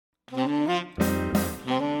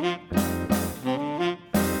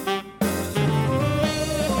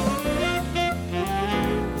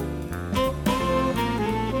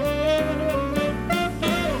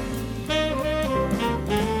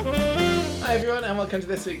everyone, and welcome to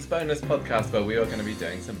this week's bonus podcast where we are going to be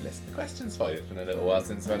doing some listener questions for you. It's been a little while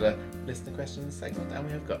since we had a listener questions segment, and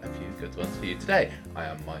we have got a few good ones for you today. I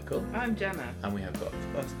am Michael. I'm Gemma. And we have got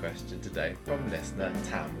the first question today from listener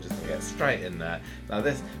Tam. We're just going to get straight in there. Now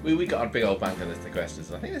we got a big old bank of listener questions,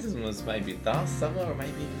 and I think this one was maybe last summer or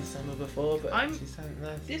maybe even the summer before, but she sent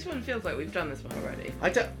this. This one feels like we've done this one already.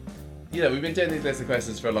 We've been doing these listener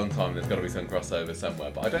questions for a long time. There's got to be some crossover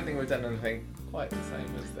somewhere, but I don't think we've done anything quite the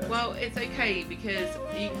same as this. Well, it's okay because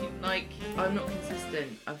I'm not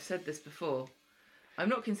consistent. I've said this before. I'm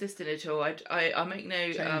not consistent at all. I make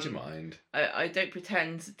no change your mind. I don't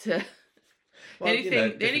pretend to. Well,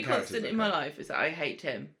 the only constant in my life is that I hate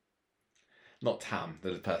Tim. Not Tam,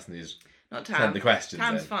 the person who's not Tam. Send the questions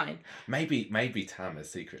Tam's in. Fine. Maybe Tam is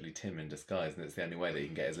secretly Tim in disguise, and it's the only way that he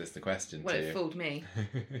can get his listener question well, to you. It fooled me.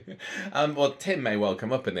 Well, Tim may well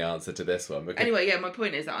come up in the answer to this one. Because... Anyway, my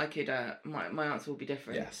point is that I could my answer will be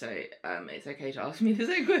different. Yes. So it's okay to ask me the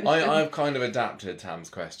same question. I've kind of adapted Tam's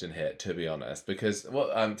question here, to be honest, because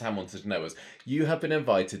what Tam wanted to know was, you have been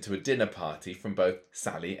invited to a dinner party from both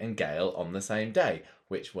Sally and Gail on the same day.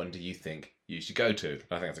 Which one do you think you should go to?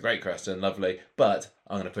 I think that's a great question, lovely, but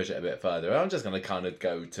I'm going to push it a bit further. I'm just going to kind of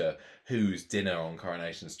go to whose dinner on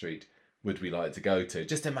Coronation Street would we like to go to.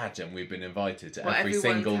 Just imagine we've been invited to every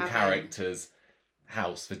single character's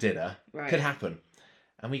house for dinner. Right. Could happen.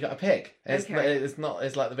 And we got to pick. It's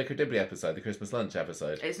like the Vicar Dibley episode, the Christmas lunch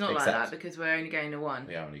episode. It's not like that because we're only going to one.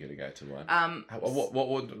 We are only going to go to one. What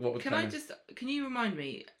would Can you remind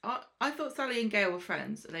me? I thought Sally and Gail were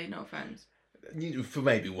friends. Are they not friends? For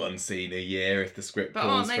maybe one scene a year if the script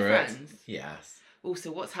calls for it. But aren't they friends? Yes.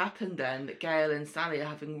 Also, what's happened then that Gail and Sally are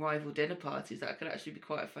having rival dinner parties? That could actually be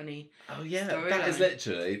quite a funny. Oh yeah, that is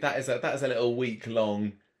literally that is a little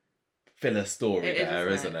week-long filler story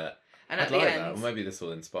isn't it? And I'd like that. Well, maybe this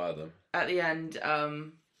will inspire them. At the end,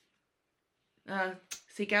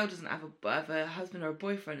 see, Gail doesn't have a husband or a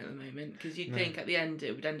boyfriend at the moment because you'd think at the end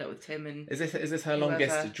it would end up with Tim and. Is this her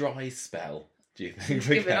longest dry spell? Do you think?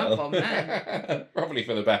 Giving up on men. Probably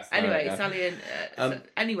for the best. Anyway, Sally and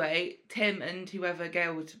Tim and whoever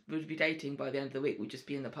Gail would be dating by the end of the week would just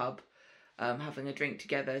be in the pub, having a drink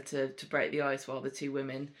together to break the ice while the two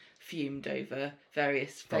women fumed over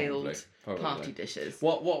various failed party dishes.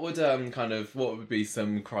 What would be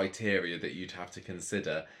some criteria that you'd have to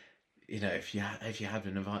consider? If you had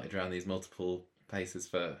been invited around these multiple places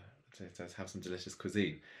to have some delicious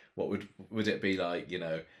cuisine, what would it be like?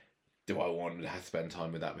 Do I want to have to spend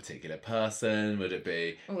time with that particular person? Would it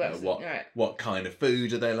be what kind of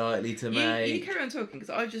food are they likely to make? You carry on talking because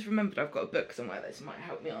I've just remembered I've got a book somewhere that might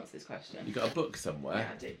help me answer this question. You got a book somewhere? Yeah,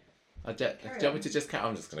 I do. Do you want me to just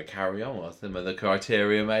I'm just going to carry on with them. The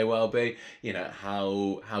criteria may well be,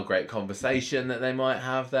 how great conversation that they might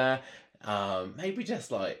have there. Maybe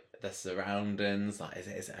just like the surroundings. Like,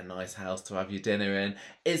 is it a nice house to have your dinner in?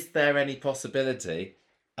 Is there any possibility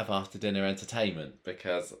of after dinner entertainment?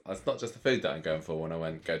 Because it's not just the food that I'm going for when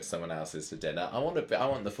I go to someone else's for dinner. I want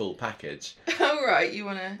the full package. Oh right, you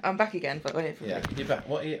wanna? I'm back again. But yeah, you're back.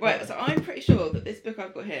 Right, so I'm pretty sure that this book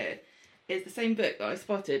I've got here is the same book that I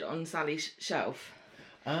spotted on Sally's shelf.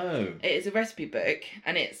 Oh. It is a recipe book,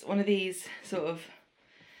 and it's one of these sort of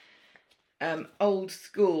old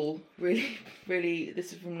school. Really, really.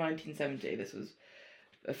 This is from 1970. This was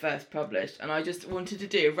first published, and I just wanted to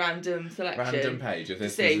do a random selection. Random page of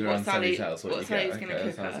this. To see what Sally's Sally's going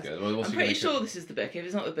to cook us. Good. Well, I'm pretty sure this is the book. If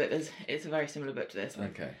it's not the book, it's a very similar book to this one.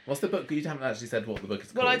 Okay. What's the book? You haven't actually said what the book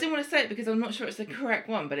is called. Well, I didn't want to say it because I'm not sure it's the correct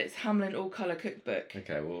one, but it's Hamlin All Colour Cookbook.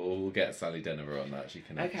 Okay, well, we'll get Sally Denver on that. She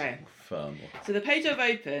can confirm. So the page I've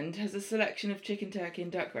opened has a selection of chicken, turkey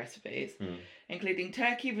and duck recipes, including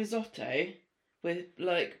turkey risotto with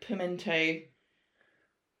pimento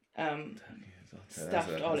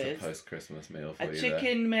stuffed olives. That's a post-Christmas meal for you. A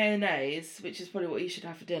chicken mayonnaise, which is probably what you should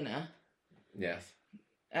have for dinner. Yes.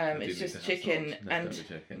 It's just chicken and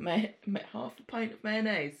half a pint of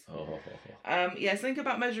mayonnaise. Think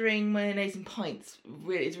about measuring mayonnaise in pints.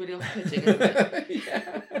 It's really off-putting, isn't it?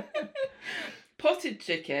 Yeah. Potted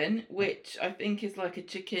chicken, which I think is like a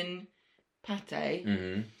chicken pate.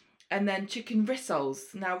 Mm-hmm. And then chicken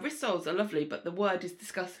rissoles. Now, rissoles are lovely, but the word is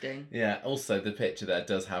disgusting. Yeah, also the picture there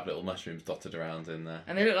does have little mushrooms dotted around in there.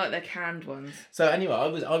 And they look like they're canned ones. So anyway,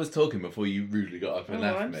 I was talking before you rudely got up and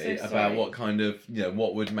left me about what kind of,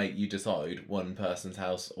 what would make you decide one person's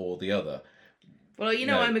house or the other. Well,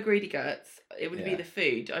 I'm a greedy guts. It would be the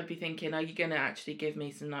food. I'd be thinking, are you going to actually give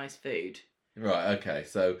me some nice food? Right, okay.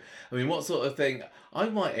 So, what sort of thing I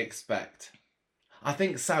might expect... I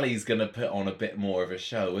think Sally's going to put on a bit more of a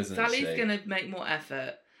show, isn't she? Sally's going to make more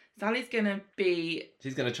effort. Sally's going to be...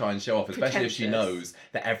 She's going to try and show off, especially if she knows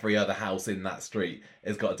that every other house, especially if she knows that every other house in that street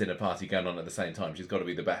has got a dinner party going on at the same time. She's got to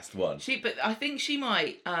be the best one. But I think she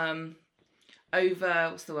might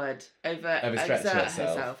overstretch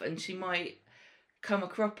herself, and she might come a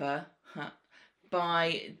cropper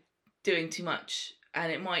by doing too much,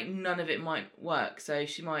 and none of it might work. So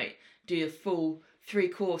she might do a full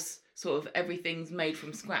 3-course sort of everything's made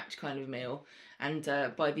from scratch kind of meal, and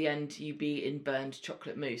by the end you be in burned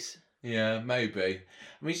chocolate mousse. Yeah, maybe.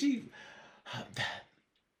 I mean,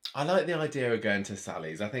 I like the idea of going to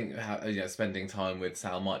Sally's. I think spending time with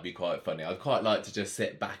Sal might be quite funny. I'd quite like to just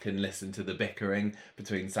sit back and listen to the bickering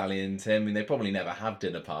between Sally and Tim. I mean, they probably never have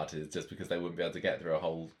dinner parties just because they wouldn't be able to get through a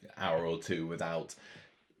whole hour or two without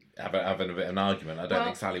having a bit of an argument. I don't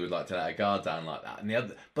think Sally would like to let her guard down like that. And the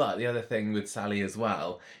other thing with Sally as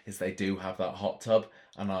well is they do have that hot tub,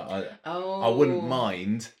 and I wouldn't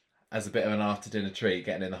mind as a bit of an after dinner treat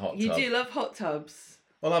getting in the hot tub. You do love hot tubs.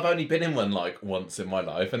 Well, I've only been in one once in my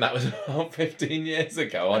life, and that was about 15 years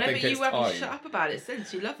ago. I think it's time. But you haven't shut up about it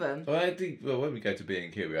since. You love them. Well, when we go to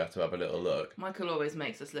B&Q, we have to have a little look. Michael always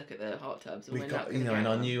makes us look at the hot tubs. We've got, in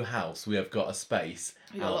our new house, we have got a space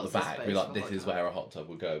out the back. We're like, this is where a hot tub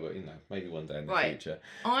will go, but maybe one day in the future.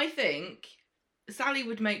 I think Sally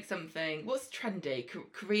would make something. What's trendy?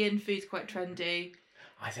 Korean food's quite trendy.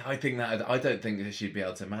 I think that I don't think that she'd be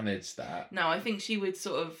able to manage that. No, I think she would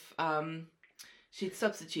sort of she'd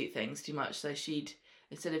substitute things too much. So she'd,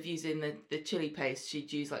 instead of using the chili paste,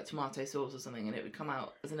 she'd use like tomato sauce or something, and it would come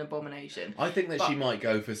out as an abomination. I think that she might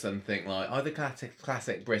go for something like either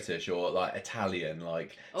classic British or like Italian,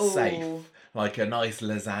 like safe, like a nice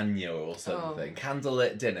lasagna or something.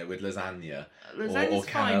 Candlelit dinner with lasagna or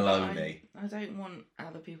cannelloni. I don't want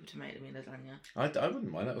other people to make me lasagna. I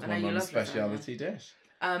wouldn't mind. That was my mum's speciality dish.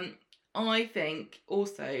 I think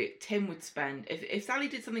also Tim would spend, if Sally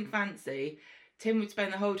did something fancy, Tim would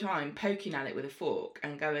spend the whole time poking at it with a fork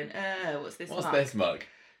and going, what's this mug? This mug?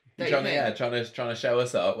 Trying to show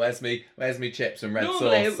us up. Where's me chips and red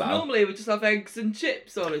sauce, Sal? Normally we just have eggs and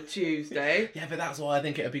chips on a Tuesday. Yeah, but that's why I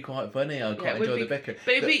think it'd be quite funny. I'd quite enjoy the bicker.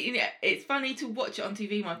 But it's funny to watch it on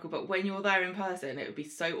TV, Michael, but when you're there in person, it would be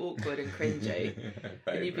so awkward and cringy.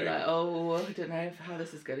 And you'd be like, I don't know how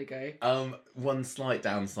this is going to go. One slight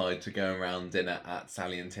downside to going around dinner at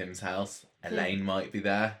Sally and Tim's house, Elaine might be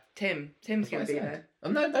there. Tim's going to be there.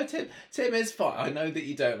 Oh, no, Tim is fine. I know that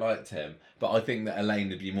you don't like Tim, but I think that Elaine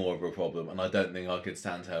would be more of a problem, and I don't think I could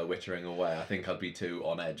stand her wittering away. I think I'd be too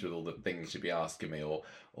on edge with all the things she'd be asking me or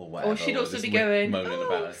whatever. Or she'd also be going,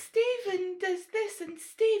 about Stephen does this and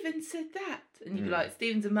Stephen said that. And you'd be like,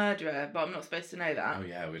 Stephen's a murderer, but I'm not supposed to know that. Oh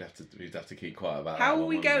yeah, we'd have to keep quiet about that. How are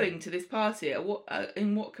we going to this party?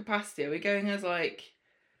 In what capacity? Are we going as like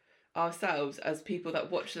ourselves as people that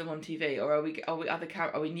watch them on TV, or are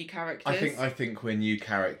we new characters? I think we're new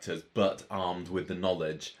characters, but armed with the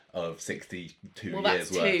knowledge of 62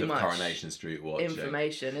 years worth of Coronation Street watching.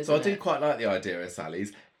 Information, isn't it? So I do quite like the idea of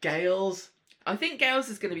Sally's. Gail's, I think Gail's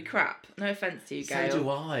is going to be crap. No offence to you, Gail. So do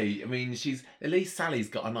I. I mean, at least Sally's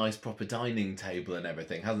got a nice proper dining table and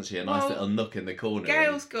everything, hasn't she? A nice little nook in the corner.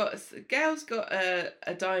 Gail's got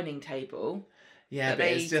a dining table. Yeah, but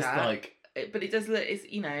it's just like. But it does look.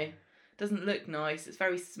 Doesn't look nice. It's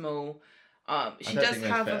very small. She does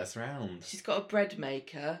have she's got a bread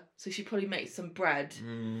maker, so she probably makes some bread.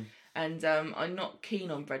 And I'm not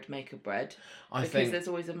keen on bread maker bread because there's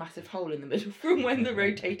always a massive hole in the middle from when the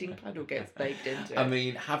rotating paddle gets baked into it. I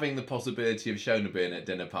mean, having the possibility of Shona being at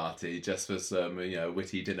dinner party just for some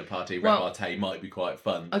witty dinner party repartee might be quite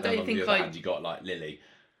fun. I don't think you got like Lily.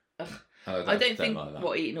 I don't think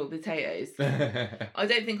eating all the potatoes. I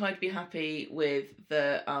don't think I'd be happy with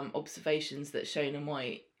the observations that Shona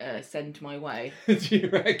might send my way. Do you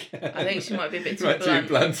reckon? I think she might be a bit too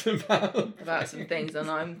blunt about some things,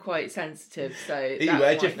 and I'm quite sensitive. So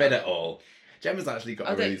where'd you fit it all? Gemma's actually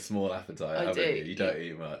got a really small appetite. I do. You don't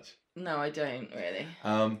eat much. No, I don't really.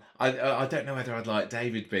 I don't know whether I'd like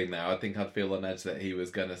David being there. I think I'd feel on edge that he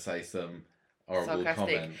was going to say some horrible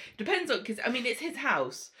comment. Depends on, because I mean it's his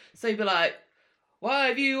house, so he'd be like, "Why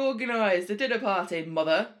have you organised a dinner party,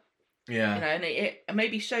 mother?" Yeah, and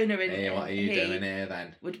maybe Shona what are you doing here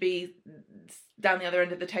then? Would be down the other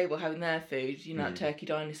end of the table having their food, like turkey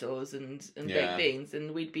dinosaurs and baked beans,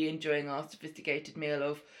 and we'd be enjoying our sophisticated meal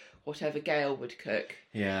of whatever Gail would cook.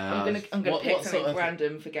 Yeah, I'm gonna pick something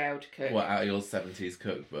random for Gail to cook. What, out of your 70s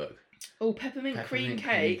cookbook? Oh, peppermint cream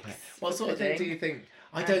cakes. What sort of thing do you think?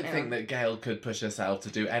 I don't think that Gail could push herself to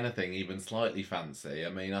do anything even slightly fancy. I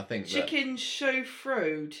mean, I think chicken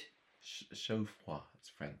chaufraude. Chaufroid, it's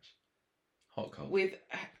French. Hot cold. with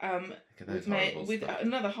with stuff.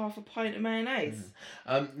 another half a pint of mayonnaise.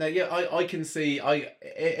 No, yeah, I can see.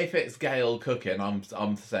 If it's Gail cooking,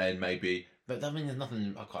 I'm saying maybe. But I mean, there's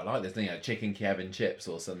nothing I quite like this. Chicken Kiev and chips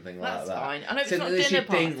or something like that. That's fine. I know it's so not a dinner she'd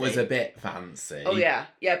party. think was a bit fancy. Oh yeah,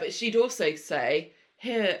 but she'd also say,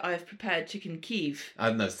 "Here, I've prepared chicken Kiev."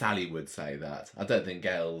 I know Sally would say that. I don't think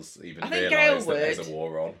Gail's even I think realised Gail that there's would. a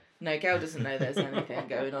war on. No, Gail doesn't know there's anything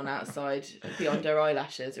going on outside beyond her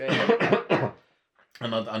eyelashes, really.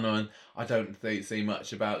 And I don't see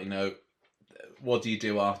much about, what do you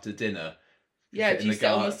do after dinner? Yeah, do you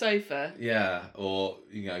sit on the sofa? Yeah, or,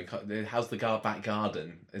 how's the back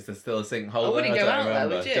garden? Is there still a sinkhole? I wouldn't go out there,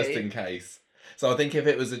 would you? Just in case. So I think if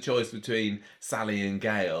it was a choice between Sally and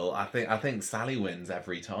Gail, I think Sally wins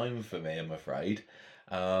every time for me, I'm afraid.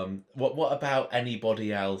 What about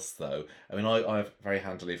anybody else though? I mean, I've very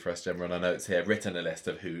handily for us, Gemma, on our notes here, written a list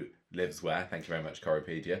of who lives where. Thank you very much,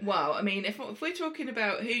 Corriepedia. Well, I mean, if we're talking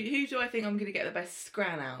about who do I think I'm going to get the best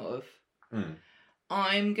scran out of?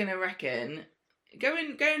 I'm going to reckon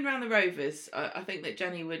going around the Rovers. I think that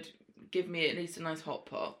Jenny would give me at least a nice hot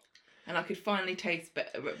pot. And I could finally taste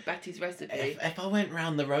Betty's recipe. If I went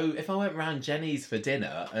round Jenny's for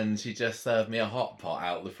dinner and she just served me a hot pot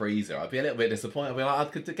out of the freezer, I'd be a little bit disappointed. I'd be like, I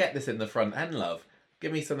could get this in the front end, love.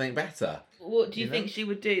 Give me something better. What do you think she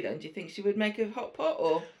would do then? Do you think she would make a hot pot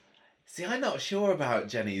or? See, I'm not sure about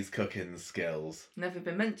Jenny's cooking skills. Never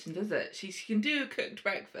been mentioned, has it? She can do a cooked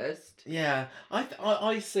breakfast. Yeah,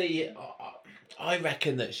 I see. I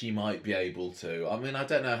reckon that she might be able to. I mean, I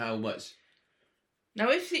don't know how much. Now,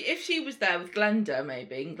 if she was there with Glenda,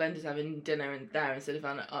 maybe, and Glenda's having dinner there instead of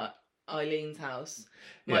at Eileen's house,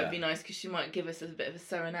 might be nice because she might give us a bit of a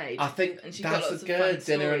serenade. I think and that's a good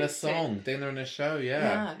dinner and a song, dinner and a show.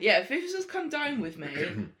 Yeah. If this was Come Dine With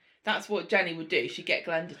Me, that's what Jenny would do. She'd get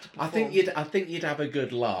Glenda to perform. I think you'd have a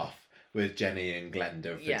good laugh with Jenny and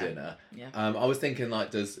Glenda for dinner. Yeah. I was thinking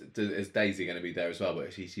is Daisy going to be there as well?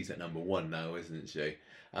 But she's at number 1 now, isn't she?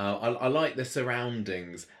 I like the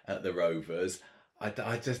surroundings at the Rovers.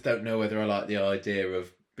 I just don't know whether I like the idea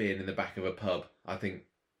of being in the back of a pub. I think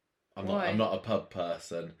I'm not a pub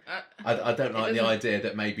person. I don't like the idea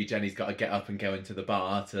that maybe Jenny's got to get up and go into the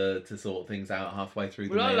bar to sort things out halfway through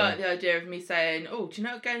the meal. I like the idea of me saying, "Oh, do you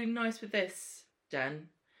know what's going nice with this, Jen?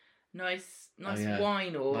 Nice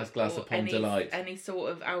wine or nice glass of Pont Delight. Any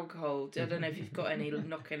sort of alcohol. I don't know if you've got any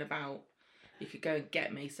knocking about. You could go and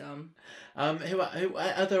get me some." Who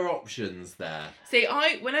other options there? See,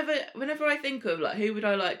 whenever I think of who would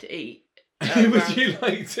I like to eat? Who would you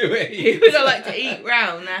like to eat? Who would I like to eat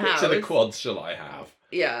round their house? Which of the quads shall I have?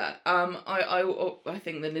 Yeah. I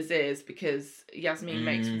think the Nazirs because Yasmin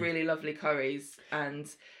makes really lovely curries and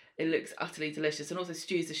it looks utterly delicious, and also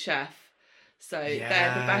Stu's a chef. So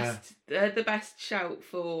they're the best shout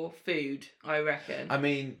for food, I reckon. I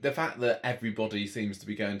mean, the fact that everybody seems to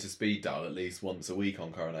be going to speed dial at least once a week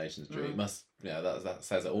on Coronation Street must, that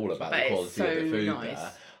says it all about the quality of the food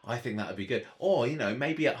there. I think that would be good. Or,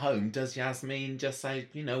 maybe at home, does Yasmin just say,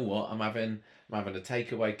 you know what, I'm having a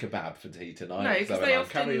takeaway kebab for tea tonight. No, because they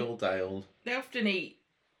often curry all day old. They often eat.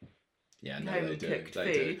 Yeah, no, they do. Cooked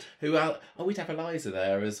They food. do. Who else? Oh, we'd have Eliza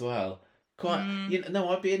there as well.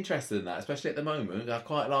 I'd be interested in that, especially at the moment. I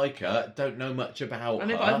quite like her. Don't know much about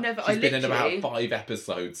her. But She's been in about 5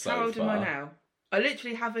 episodes so far. How old am I now? I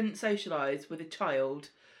literally haven't socialised with a child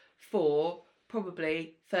for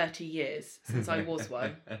probably 30 years since I was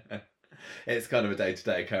one. It's kind of a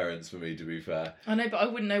day-to-day occurrence for me, to be fair. I know, but I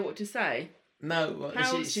wouldn't know what to say. No,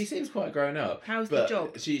 she seems quite grown up. How's the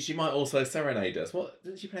job? She might also serenade us. What,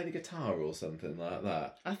 didn't she play the guitar or something like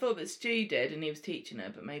that? I thought that Stu did and he was teaching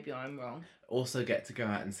her, but maybe I'm wrong. Also get to go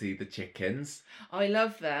out and see the chickens. I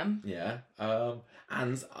love them. Yeah.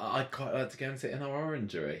 And I'd quite like to go and sit in our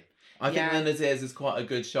orangery. I think the Nazirs is quite a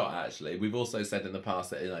good shot, actually. We've also said in the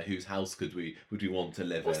past that whose house would we want to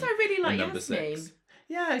live in? Also, I really like number Yasmin. 6.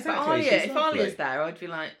 Yeah, exactly. But if Alia's there, I'd be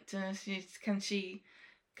like, can she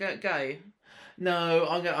go?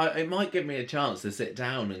 No, it might give me a chance to sit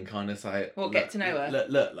down and kind of say... Well, get to know her.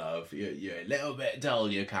 Look, love, you're a little bit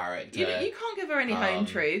dull, your character. You can't give her any home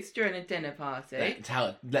truths during a dinner party.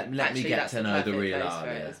 Let me get to know the real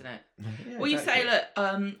Alia. Isn't it? Yeah, well, exactly. You say, look,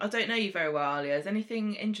 I don't know you very well, Alia. Has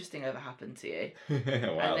anything interesting ever happened to you?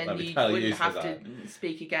 Well, and then you wouldn't have to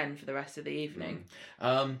speak again for the rest of the evening.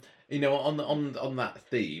 On that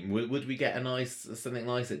theme, would we get something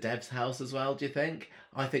nice at Deb's house as well, do you think?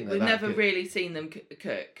 I think we've never really seen them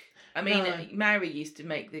cook. I mean, Mary used to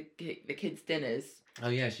make the kids' dinners. Oh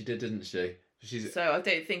yeah, she did, didn't she? So I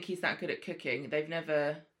don't think he's that good at cooking. They've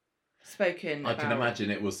never spoken. I can imagine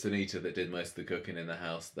it was Sunita that did most of the cooking in the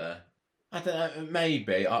house there. I don't know,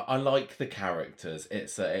 maybe. I like the characters.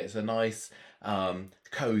 It's a nice,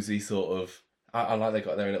 cosy sort of. I like they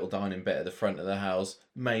got their little dining bit at the front of the house.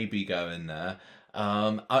 Maybe go in there.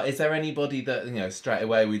 Is there anybody that straight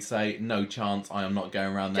away we'd say no chance? I am not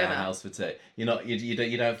going around their Gemma. house for tea. You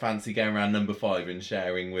don't fancy going around number 5 and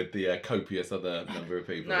sharing with the copious other number of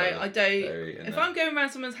people. No, I don't. If I'm going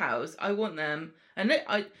around someone's house, I want them, and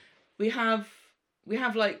we have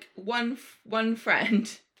like one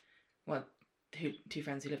friend, well, two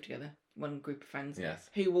friends who live together. One group of friends, yes,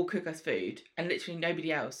 who will cook us food, and literally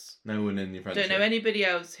nobody else. No one in your friendship. Don't know anybody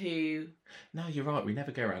else who. No, you're right. We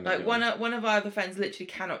never go around. Like one of our other friends literally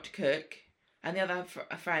cannot cook, and the other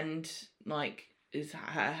friend like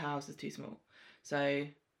her house is too small. So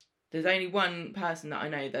there's only one person that I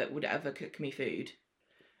know that would ever cook me food,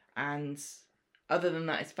 and other than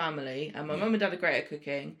that, it's family. And my mum and dad are great at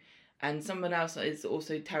cooking, and someone else is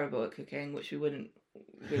also terrible at cooking, which we wouldn't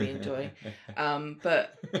really enjoy.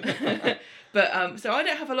 But so I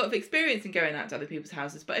don't have a lot of experience in going out to other people's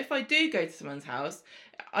houses, but if I do go to someone's house,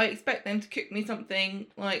 I expect them to cook me something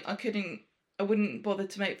like I wouldn't bother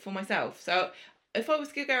to make for myself. So if I was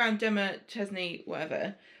to go around Gemma, Chesney,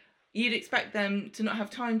 whatever, you'd expect them to not have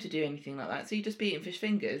time to do anything like that, so you'd just be eating fish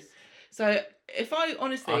fingers. So if I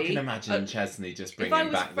honestly... I can imagine Chesney just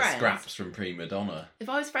bringing back the scraps from Prima Donna. If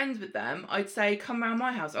I was friends with them, I'd say, come round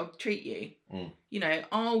my house, I'll treat you.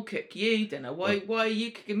 I'll cook you dinner. Why are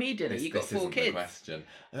you cooking me dinner? You've got 4 kids. The question.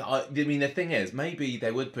 I mean, the thing is, maybe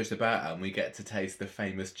they would push the boat out and we get to taste the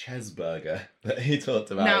famous Chesburger that he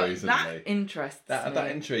talked about recently. That interests me.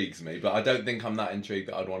 That intrigues me, but I don't think I'm that intrigued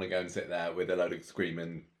that I'd want to go and sit there with a load of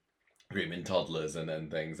screaming toddlers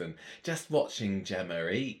and things and just watching Gemma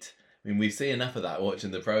eat. I mean, we've seen enough of that watching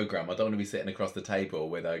the programme. I don't want to be sitting across the table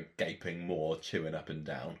with a gaping maw chewing up and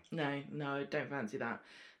down. No, I don't fancy that.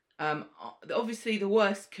 Obviously, the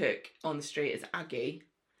worst cook on the street is Aggie.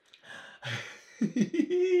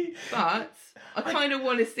 But I kind of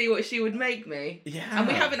want to see what she would make me. Yeah. And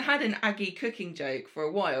we haven't had an Aggie cooking joke for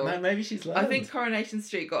a while. No, maybe she's learned. I think Coronation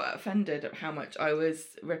Street got offended at how much I was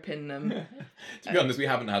ripping them. To be honest, we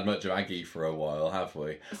haven't had much of Aggie for a while, have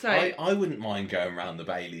we? So I wouldn't mind going round the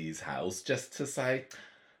Bailey's house just to say,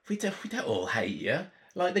 we don't all hate you.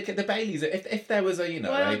 Like the Baileys, if there was a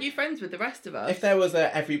why aren't you friends with the rest of us? If there was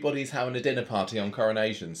everybody's having a dinner party on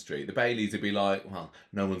Coronation Street, the Baileys would be like, well,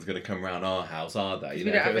 no one's going to come round our house, are they? If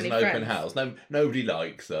it was an open house, nobody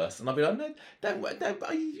likes us, and I'd be like, no, don't.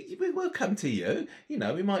 We'll come to you.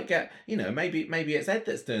 We might get, maybe it's Ed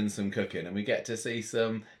that's doing some cooking, and we get to see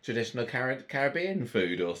some traditional Caribbean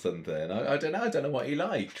food or something. I don't know. I don't know what he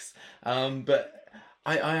likes. But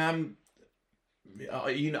I am,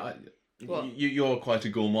 What? You're quite a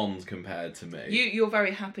gourmand compared to me. You're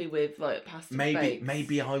very happy with like pasta.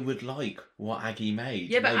 Maybe I would like what Aggie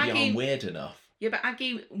made. Yeah, but maybe Aggie, I'm weird enough. Yeah, but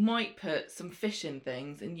Aggie might put some fish in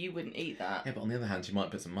things, and you wouldn't eat that. Yeah, but on the other hand, she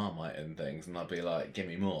might put some Marmite in things, and I'd be like, "Give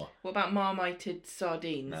me more." What about marmited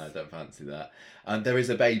sardines? No, I don't fancy that. There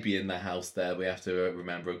is a baby in the house there. We have to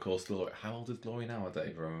remember, of course, Gloria. How old is Gloria now? I don't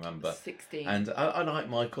even remember. 16. And I like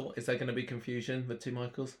Michael. Is there going to be confusion with 2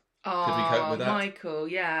 Michaels? Oh, could we cope with that? Michael,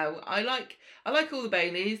 yeah. I like all the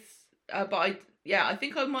Baileys, but I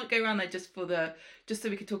think I might go around there just so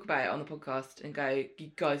we could talk about it on the podcast and go,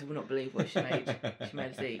 you guys will not believe what she made. She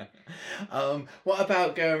made us eat. What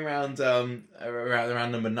about going around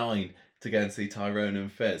number 9 to go and see Tyrone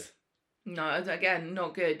and Fizz? No, again,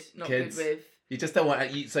 not good. Not Kids, good with. You just don't want.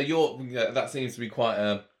 That seems to be quite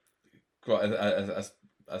a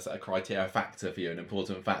criteria factor for you, an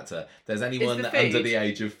important factor. If there's anyone under the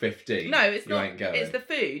age of 15, no, it's not. Ain't going. It's the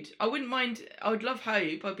food. I wouldn't mind. I would love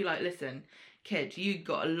Hope. I'd be like, listen, kid, you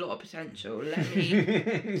got a lot of potential. Let me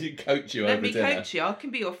you coach you. Let me coach you. I can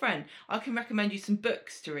be your friend. I can recommend you some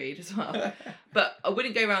books to read as well. But I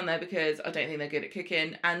wouldn't go around there because I don't think they're good at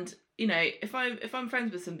cooking. And if I'm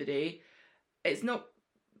friends with somebody, it's not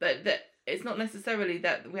that it's not necessarily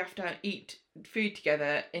that we have to eat food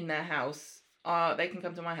together in their house. They can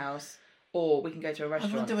come to my house, or we can go to a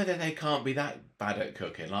restaurant. I wonder whether they can't be that bad at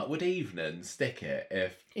cooking. Like, would Evening stick it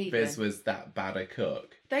if Fizz was that bad a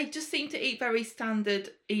cook? They just seem to eat very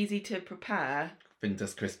standard, easy to prepare.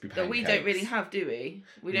 Findus crispy pancakes. That we don't really have, do we?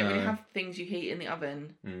 We don't really have things you heat in the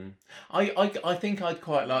oven. Mm. I think I'd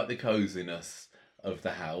quite like the coziness of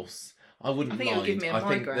the house. I wouldn't mind. It'll give me a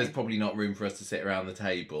migraine. I think there's probably not room for us to sit around the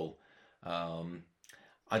table.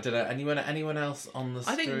 I don't know, anyone else on the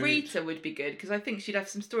street? I think Rita would be good, because I think she'd have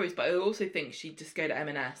some stories, but I also think she'd just go to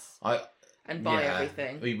M&S. and buy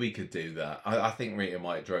everything. We could do that. I think Rita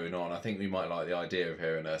might drone on. I think we might like the idea of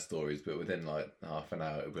hearing her stories, but within like half an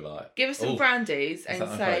hour it would be like... Give us some brandies and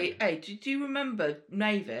say, hey, do you remember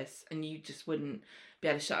Mavis? And you just wouldn't be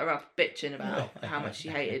able to shut her up bitching about how much she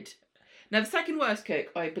hated. Now, the second worst cook,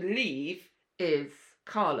 I believe, is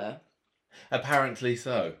Carla. Apparently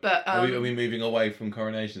so. But are we moving away from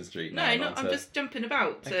Coronation Street now? No, I'm just jumping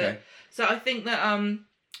about. Okay. So I think that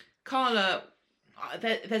Carla,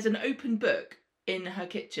 there's an open book in her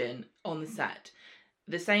kitchen on the set,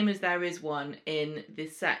 the same as there is one in the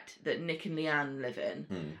set that Nick and Leanne live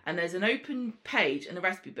in. And there's an open page in the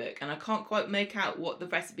recipe book, and I can't quite make out what the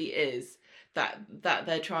recipe is that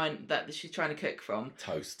she's trying to cook from.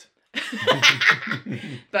 Toast.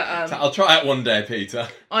 But so I'll try it one day, Peter.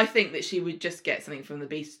 I think that she would just get something from the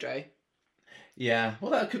bistro. Yeah,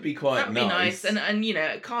 well, that could be quite nice. That'd be nice, and you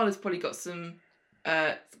know, Carla's probably got some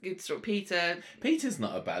good sort of Peter's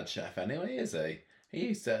not a bad chef anyway, is he?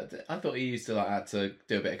 I thought he used to like had to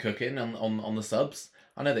do a bit of cooking on the subs.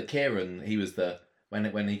 I know that Kieran, he was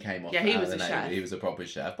when he came off. Yeah, he was the a chef. He was a proper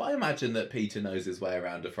chef. But I imagine that Peter knows his way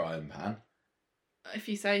around a frying pan. If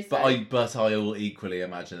you say so. But I will equally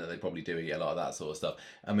imagine that they probably do eat a lot of that sort of stuff.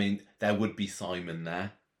 I mean, there would be Simon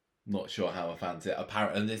there. Not sure how I fancy it.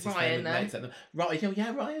 Apparently, this is Ryan there. Right,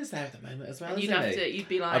 yeah, Ryan's there at the moment as well. And you'd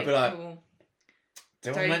be like, I'd be like,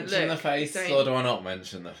 do I mention the face or do I not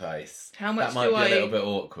mention the face? How much that might be a little bit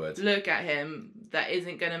awkward. Look at him. That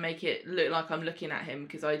isn't going to make it look like I'm looking at him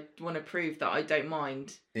because I want to prove that I don't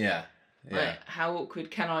mind. Yeah. Yeah. Like, how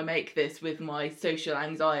awkward can I make this with my social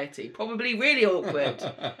anxiety? Probably really awkward.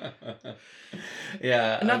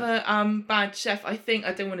 Yeah. Another bad chef. I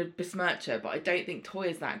don't want to besmirch her, but I don't think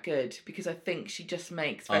Toya's that good because I think she just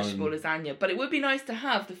makes vegetable lasagna. But it would be nice to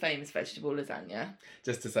have the famous vegetable lasagna.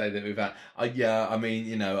 Just to say that we've had, I mean,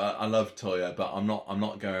 you know, I love Toya, but I'm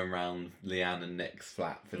not going around Leanne and Nick's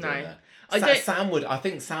flat for dinner. I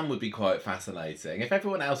think Sam would be quite fascinating. If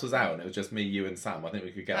everyone else was out and it was just me, you and Sam, I think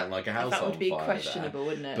we could get on like a house on fire. That would be questionable,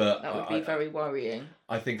 wouldn't it? But that would be very worrying.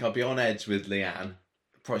 I think I'd be on edge with Leanne,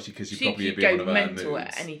 probably because she'd probably be go one of her mental moods.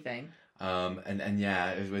 at anything. And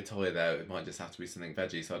yeah, if we're Toya though, it might just have to be something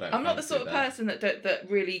veggie. So I'm not the sort of person that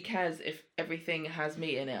really cares if everything has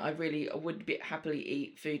meat in it. I would happily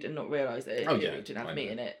eat food and not realise that it didn't have meat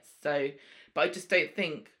in it. So, but I just don't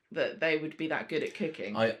think that they would be that good at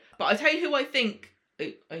cooking. But I tell you who I think.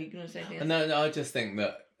 Are you going to say anything else? No, I just think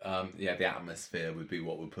that the atmosphere would be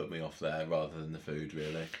what would put me off there rather than the food,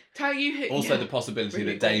 really. Tell you who. Also, the possibility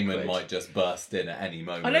really that Damon might just burst in at any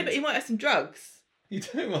moment. I know, but he might have some drugs. You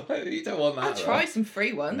don't want that. I'll try some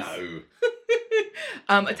free ones. No.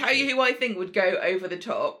 I tell you who I think would go over the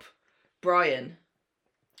top. Brian.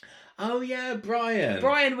 Oh yeah, Brian.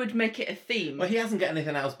 Brian would make it a theme. Well, he hasn't got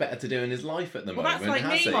anything else better to do in his life at the moment. Well, that's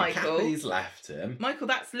like me, Michael. Kathy's left him. Michael,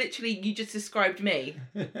 that's literally, you just described me.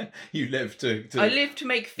 You live to I live to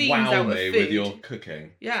make themes out of food. With your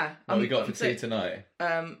cooking. Yeah. What have we got for tea tonight?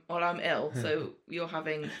 Well, I'm ill, so you're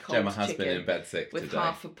having cold Gemma has chicken been in bed sick with today.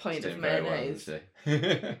 half a pint of mayonnaise.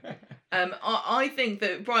 Well, I think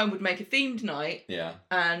that Brian would make a themed night. Yeah.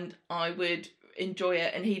 And I would enjoy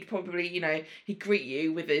it, and he'd probably, he'd greet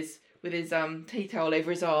you with his tea towel over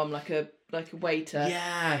his arm like a waiter.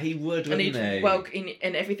 Yeah, he would, wouldn't he?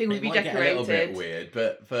 And everything would be decorated. Get a little bit weird,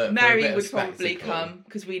 but for Mary would probably come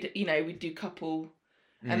because we'd do couple,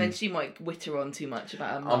 and then she might witter on too much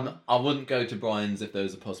about her mum. I wouldn't go to Brian's if there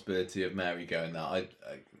was a possibility of Mary going there. I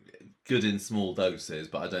good in small doses,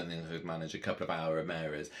 but I don't think I could manage a couple of hour of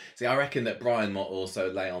Mary's. See, I reckon that Brian might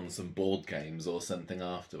also lay on some board games or something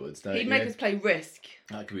afterwards. He'd make us play Risk.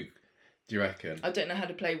 That could be. Do you reckon? I don't know how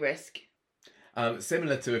to play Risk.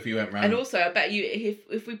 Similar to if you went round. And also, I bet you,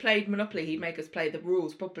 if we played Monopoly, he'd make us play the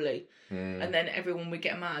rules properly, and then everyone would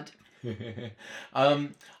get mad.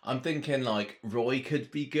 I'm thinking like Roy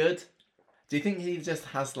could be good. Do you think he just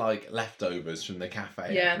has like leftovers from the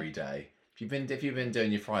cafe every day? If you've been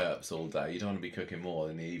doing your fry ups all day, you don't want to be cooking more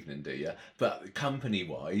in the evening, do you? But company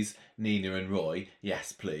wise, Nina and Roy,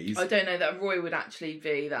 yes please. I don't know that Roy would actually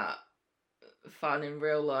be that fun in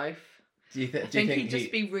real life. I think he'd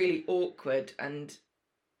just be really awkward and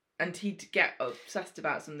he'd get obsessed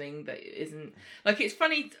about something that isn't... Like, it's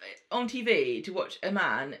funny on TV to watch a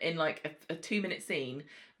man in, like, a 2-minute scene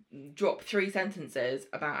drop 3 sentences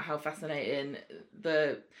about how fascinating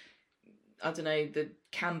the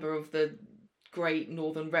camber of the Great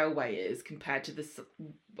Northern Railway is compared to this...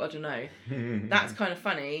 I don't know. That's kind of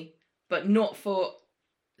funny, but not for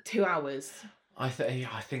 2 hours. I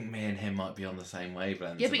think me and him might be on the same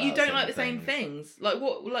wavelength. Yeah, but you don't like the same things. Like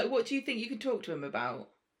what do you think you could talk to him about?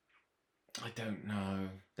 I don't know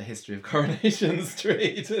the history of Coronation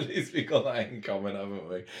Street. At least we got that in common, haven't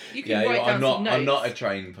we? You can write down some notes. I'm not a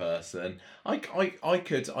trained person. I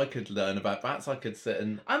could learn about bats. I could sit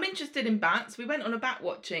and. I'm interested in bats. We went on a bat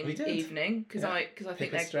watching evening because I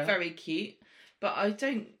think they're very cute, but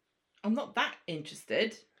I'm not that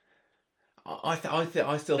interested. I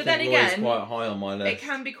still think Roy's quite high on my list. It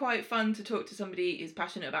can be quite fun to talk to somebody who's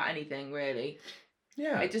passionate about anything, really.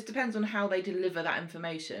 Yeah. It just depends on how they deliver that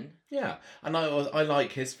information. Yeah, and I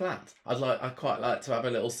like his flat. I'd quite like to have a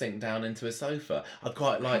little sink down into a sofa. I'd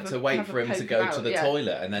quite like to wait for him to go to the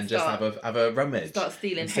toilet and then just have a rummage. Start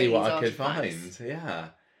stealing and see what I could artifacts. find. Yeah,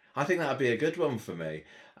 I think that'd be a good one for me.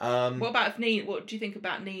 What about if Nina? What do you think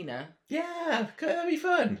about Nina? Yeah, that'd be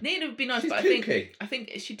fun. Nina would be nice, but kooky. I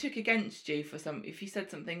think she took against you for if you said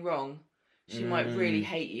something wrong. She might really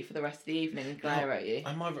hate you for the rest of the evening and glare at you.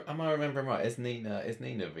 Am I remembering right? Is Nina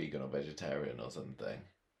vegan or vegetarian or something?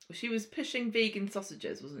 Well, she was pushing vegan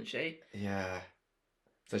sausages, wasn't she? Yeah.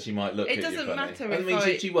 So she might look at you funny. It doesn't matter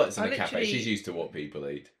if she works in a cafe. She's used to what people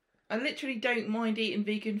eat. I literally don't mind eating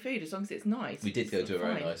vegan food as long as it's nice. We did go to a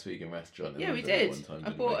very nice vegan restaurant. Yeah, we did. One time, I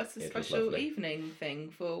bought us a special evening thing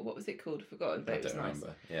for, what was it called? I've forgotten, but it was nice. I don't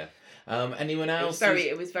remember. Yeah. Anyone else?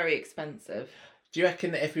 It was very expensive. Do you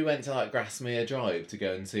reckon that if we went to like Grasmere Drive to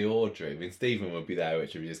go and see Audrey, I mean, Stephen would be there,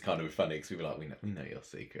 which would be just kind of funny because we'd be like, we know your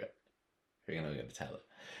secret. We're not going to tell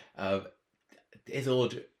her. Is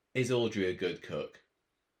Audrey a good cook?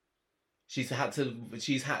 She's had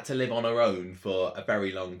to live on her own for a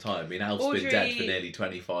very long time. I mean, Alf's been dead for nearly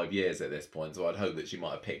 25 years at this point, so I'd hope that she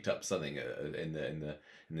might have picked up something in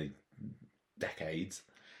the decades.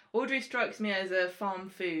 Audrey strikes me as a farm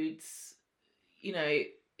foods,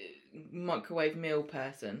 microwave meal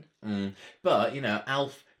person. But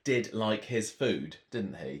Alf did like his food,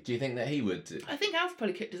 didn't he? Do you think that he would? I think Alf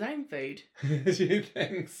probably cooked his own food. Do you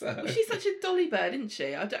think so? Well, she's such a dolly bird, isn't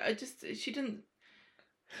she? She didn't.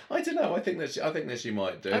 I don't know. I think that she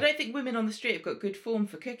might do. I don't think women on the street have got good form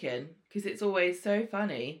for cooking because it's always so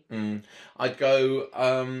funny. I'd go.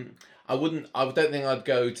 I don't think I'd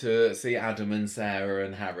go to see Adam and Sarah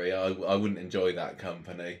and Harry. I wouldn't enjoy that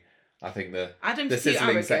company. I think the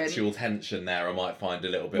sizzling sexual tension there I might find a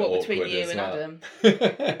little bit awkward between you as and well. Adam?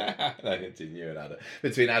 No, between you and Adam.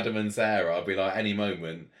 Between Adam and Sarah, I'd be like, any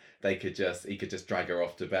moment he could just drag her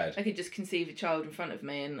off to bed. I could just conceive a child in front of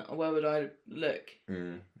me, and where would I look?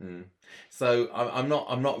 So I'm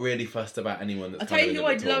not really fussed about anyone that's. I'll tell you who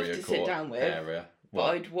I'd love to sit down with. Area. But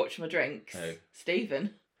I'd watch my drinks. Who?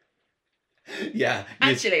 Stephen. Yeah.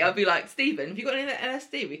 Actually, I'd be like, Stephen, have you got any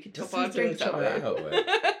LSD? We could top our drinks up with.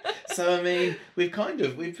 So I mean, we've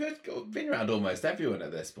been around almost everyone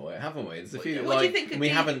at this point, haven't we? There's a few what do you think we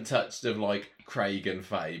haven't touched of like Craig and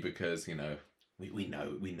Faye because we know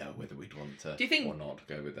whether we'd want to or not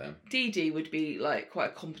go with them. Dee Dee would be like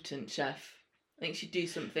quite a competent chef. I think she'd do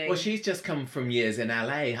something. Well, she's just come from years in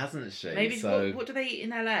LA, hasn't she? Maybe. So what do they eat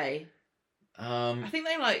in LA? I think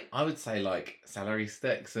they like. I would say like celery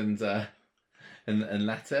sticks and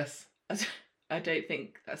lettuce. I don't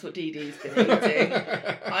think that's what Dee Dee's been eating.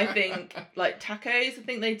 I think like tacos. I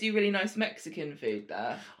think they do really nice Mexican food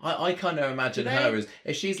there. I kind of imagine her as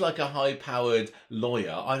if she's like a high-powered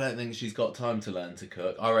lawyer. I don't think she's got time to learn to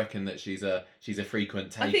cook. I reckon that she's a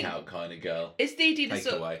frequent takeout kind of girl. Is Dee Dee the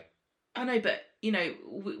takeaway? I know, but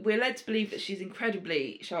we're led to believe that she's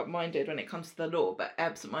incredibly sharp-minded when it comes to the law, but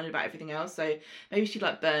absent-minded about everything else. So maybe she'd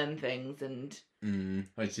like burn things and.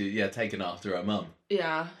 Taken after her mum.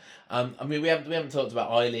 Yeah. I mean, we haven't talked about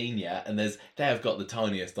Eileen yet, and they have got the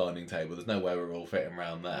tiniest dining table. There's no way we're all fitting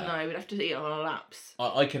around there. No, we'd have to eat on our laps.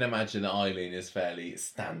 I can imagine that Eileen is fairly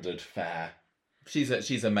standard fare.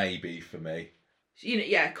 She's a maybe for me.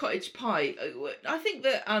 Cottage pie. I think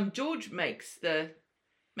that George makes the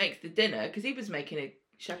dinner because he was making a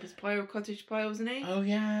shepherd's pie or cottage pie, wasn't he? Oh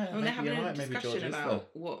yeah. And they're having a discussion about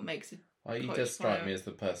what makes it. He does strike me as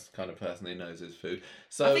the kind of person who knows his food.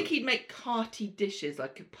 So I think he'd make hearty dishes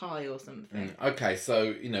like a pie or something. Okay,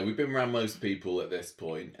 so we've been around most people at this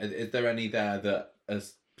point. Is there any there that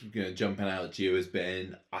is jumping out at you as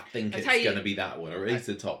being? I think it's going to be that one, or at least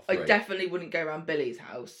the top three. I definitely wouldn't go around Billy's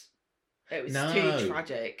house. It was too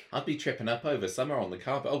tragic. I'd be tripping up over Summer on the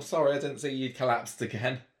carpet. Oh, sorry, I didn't see you collapsed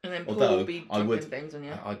again. And then Paul would be dropping things on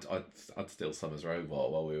you. I'd steal Summer's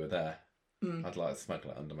robot while we were there. I'd like to smuggle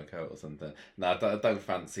it under my coat or something. No, I don't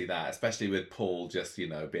fancy that, especially with Paul just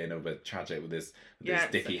being a bit tragic with his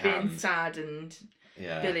dicky hands. Being sad and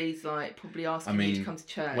Billy's like probably asking you to come to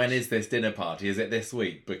church. When is this dinner party? Is it this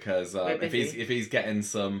week? Because if he's getting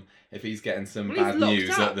some bad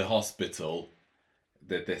news at the hospital,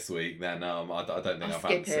 this week, then I don't think I'll I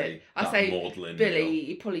skip fancy it. I'll that say, maudlin Billy, meal.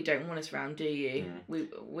 you probably don't want us round, do you?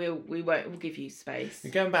 We'll give you space.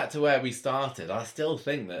 And going back to where we started, I still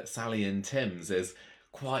think that Sally and Tim's is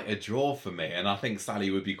quite a draw for me, and I think Sally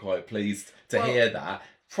would be quite pleased to hear that.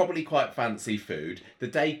 Probably quite fancy food. The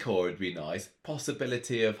decor would be nice.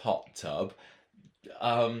 Possibility of hot tub.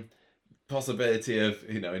 Possibility of,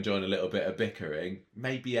 enjoying a little bit of bickering.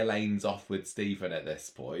 Maybe Elaine's off with Stephen at this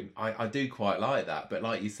point. I do quite like that, but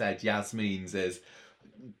like you said, Yasmin's is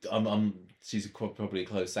she's probably a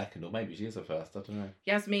close second, or maybe she is a first, I don't know.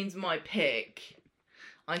 Yasmin's my pick,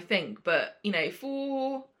 I think, but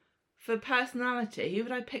for personality, who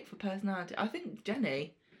would I pick for personality? I think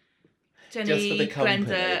Jenny,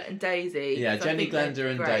 Glenda and Daisy. Yeah, Jenny, Glenda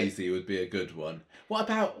and Daisy would be a good one. What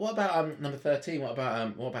about number 13? What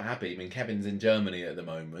about Abby? I mean, Kevin's in Germany at the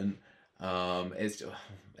moment. Is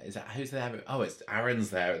that who's there? Oh, it's Aaron's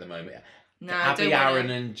there at the moment. No, Abby, Aaron,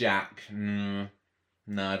 and Jack.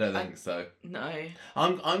 No, I don't think so. No.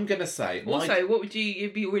 I'm gonna say. Also, what would you?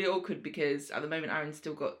 It'd be really awkward because at the moment Aaron's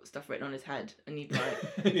still got stuff written on his head, and you'd be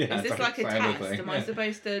like, "Is this like a test? Am I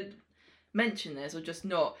supposed to mention this or just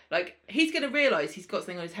not?" Like, he's gonna realise he's got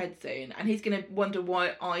something on his head soon, and he's gonna wonder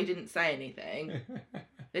why I didn't say anything.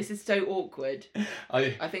 This is so awkward.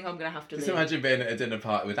 I think I'm going to have to leave. Just imagine being at a dinner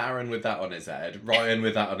party with Aaron with that on his head, Ryan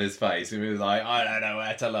with that on his face, and he was like, I don't know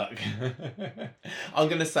where to look. I'm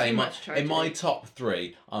going to say, in my top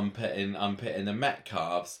 3, I'm putting the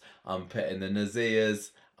Metcalfs, I'm putting the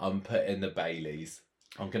Nazirs, I'm putting the Baileys.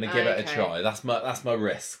 I'm going to give it a try. That's my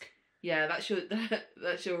risk. Yeah, that's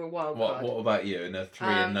your wild card. What about you? In a 3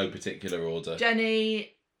 in no particular order.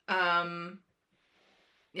 Jenny,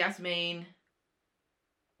 Yasmin.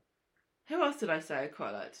 Who else did I say I'd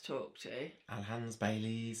quite like to talk to? Alhans,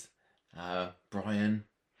 Baileys, Brian.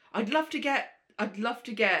 I'd love to get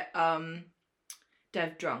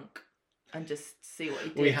Dev drunk and just see what he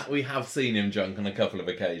did. We have seen him drunk on a couple of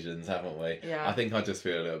occasions, haven't we? Yeah. I think I just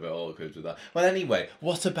feel a little bit awkward with that. Well, anyway,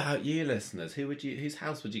 what about you, listeners? Whose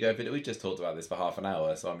house would you go visit? We just talked about this for half an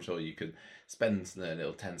hour, so I'm sure you could spend a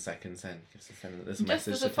little 10 seconds and send this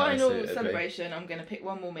message. Just as a final celebration, I'm going to pick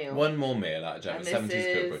one more meal. One more meal out of Gemma's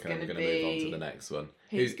 70s cookbook, and I'm going to move on to the next one.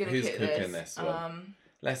 Who's cooking this one?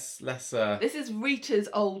 Let's. This is Rita's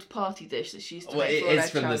old party dish that she used to make. It is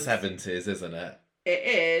from the 70s, isn't it? It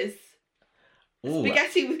is.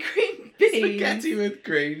 Spaghetti with green beans. Spaghetti with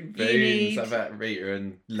green beans. I bet Rita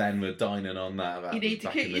and Len were dining on that. You need to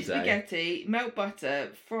cook your spaghetti, melt butter,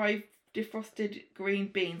 fry defrosted green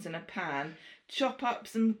beans in a pan, chop up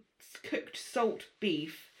some cooked salt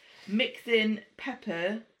beef, mix in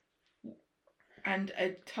pepper and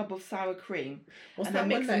a tub of sour cream. What's that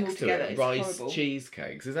one next to it? Rice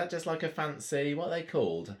cheesecakes. Is that just like a fancy, what are they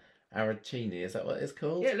called? Arancini, is that what it's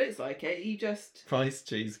called? Yeah, it looks like it. You just... Rice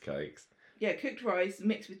cheesecakes. Yeah, cooked rice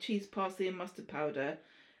mixed with cheese, parsley and mustard powder,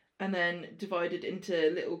 and then divided into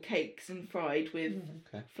little cakes and fried with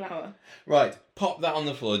flour. Right, pop that on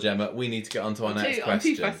the floor, Gemma. We need to get on to our next question. I'm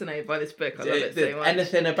too fascinated by this book. I love it so much.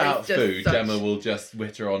 Anything about food, Gemma will just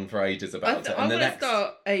witter on for ages about it. I want to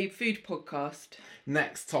start a food podcast.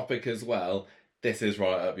 Next topic as well. This is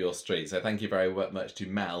right up your street. So thank you very much to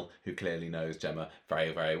Mel, who clearly knows Gemma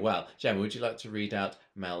very, very well. Gemma, would you like to read out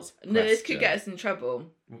Mel's question? No, this could get us in trouble.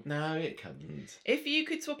 No, it couldn't. If you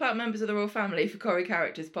could swap out members of the royal family for Corrie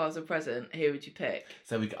characters, past or present, who would you pick?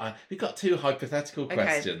 So we've got 2 hypothetical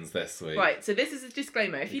questions this week. Right, so this is a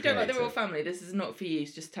disclaimer. If you don't like the royal family, this is not for you.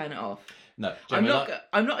 Just turn it off. No, Gemma,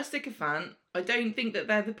 I'm not a sycophant. I don't think that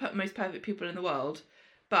they're the most perfect people in the world,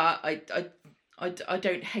 but I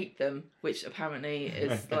don't hate them, which apparently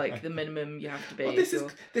is like the minimum you have to be. Well,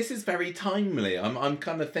 this is very timely. I'm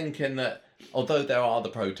kind of thinking that although there are the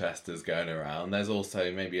protesters going around, there's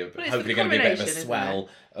also maybe hopefully going to be a bit of a swell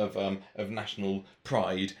of national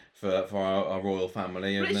pride for our royal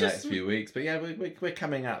family over the next few weeks. But yeah, we're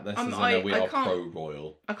coming at this as we are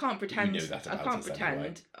pro-royal. I can't pretend. You knew that about I can't pretend.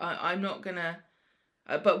 Anyway. I'm not gonna.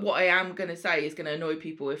 But what I am going to say is going to annoy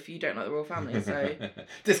people if you don't like the royal family, so...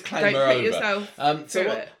 Disclaimer don't put yourself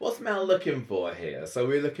so what's Mel looking for here? So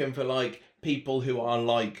we're looking for, like, people who are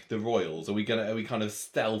like the royals? Are we kind of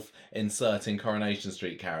stealth inserting Coronation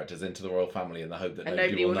Street characters into the royal family in the hope that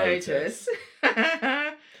nobody will notice?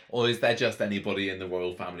 Or is there just anybody in the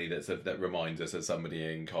royal family that reminds us of somebody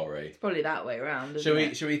in Corrie? It's probably that way around, Should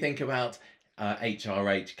we think about...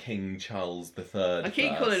 HRH King Charles III. I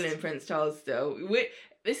keep calling him Prince Charles still.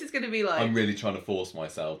 This is going to be like... I'm really trying to force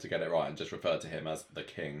myself to get it right and just refer to him as the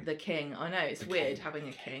King. The King. I know, it's weird having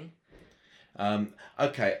a king.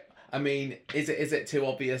 Okay. I mean, is it too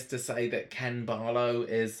obvious to say that Ken Barlow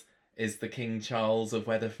is the King Charles of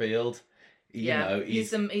Weatherfield? You know,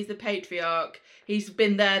 he's the patriarch. He's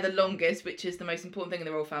been there the longest, which is the most important thing in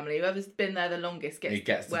the royal family. Whoever's been there the longest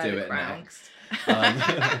gets to wear the crown.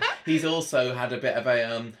 Next. He's also had a bit of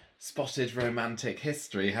a spotted romantic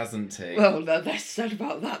history, hasn't he? Well, the less said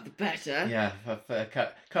about that, the better. Yeah,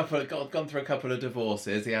 gone through a couple of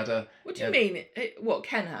divorces. He had a. What do you mean? What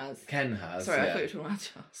Ken has? Ken has. Sorry, I thought you were talking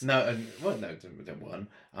about Charles. No, didn't one.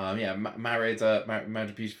 Married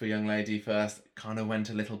a beautiful young lady first. Kind of went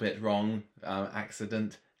a little bit wrong.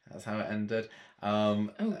 Accident. That's how it ended. Oh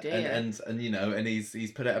dear. And you know, and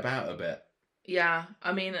he's put it about a bit. Yeah,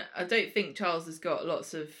 I mean, I don't think Charles has got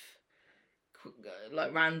lots of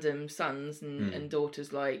like random sons and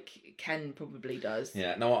daughters like Ken probably does.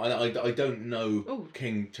 Yeah, no, I don't know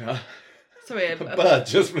King Charles. Sorry, a bird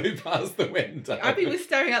just flew past the window. Abby was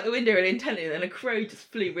staring out the window really intently, and then a crow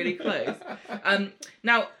just flew really close.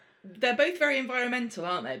 Now they're both very environmental,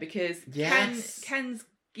 aren't they? Because Ken's,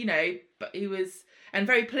 you know, but he was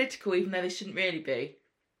very political, even though they shouldn't really be.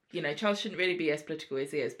 You know, Charles shouldn't really be as political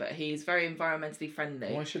as he is, but he's very environmentally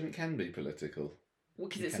friendly. Why shouldn't Ken be political? Well,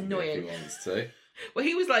 because it's annoying. If he wants to. Well,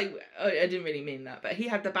 he was like, I didn't really mean that, but he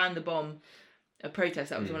had the ban the bomb, a protest.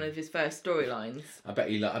 That was one of his first storylines. I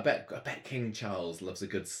bet King Charles loves a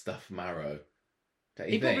good stuffed marrow.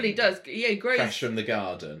 He probably does. Yeah, he grows fresh from the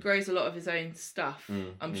garden. Grows a lot of his own stuff.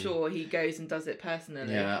 I'm sure he goes and does it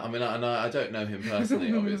personally. Yeah, I mean, I don't know him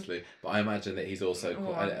personally, obviously, but I imagine that he's also.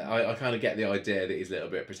 I kind of get the idea that he's a little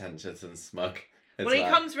bit pretentious and smug. Well, he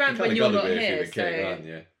comes around when you're not here, so. King, aren't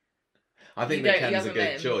you? I think that Ken's a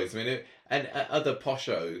good choice. I mean, and other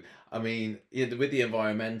posho. I mean, with the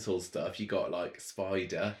environmental stuff, you got like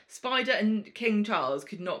Spider and King Charles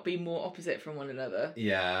could not be more opposite from one another.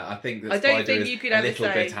 Yeah, I think that Spider is a little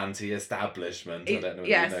bit anti-establishment. I don't know if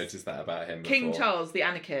you noticed that about him before. King Charles, the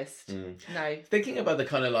anarchist. No. Thinking about the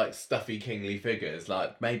kind of like stuffy kingly figures,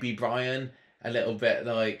 like maybe Brian, a little bit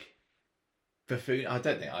like buffoon. I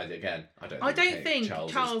don't think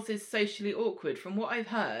Charles is socially awkward. From what I've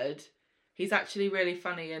heard, he's actually really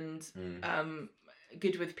funny and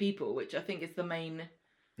good with people, which I think is the main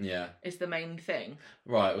thing.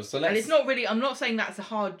 Right, well, so let's... And it's not really, I'm not saying that's a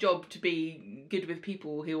hard job to be good with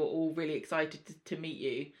people who are all really excited to meet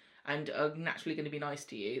you and are naturally going to be nice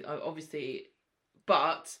to you, obviously,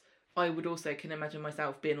 but I would also can imagine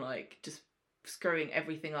myself being like just screwing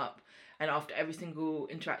everything up, and after every single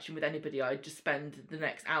interaction with anybody I'd just spend the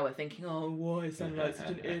next hour thinking, oh, why is sound like such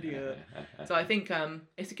an idiot? So I think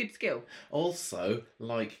it's a good skill. Also,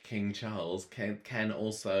 like King Charles, Ken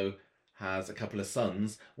also has a couple of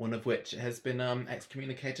sons, one of which has been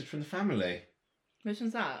excommunicated from the family. Which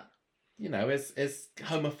one's that? You know, his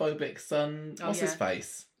homophobic son, what's his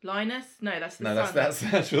face? Linus? No, that's the son. No, that's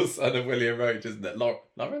the actual son of William Roach, isn't it?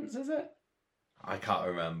 Lawrence, is it? I can't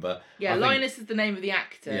remember. Yeah, Linus is the name of the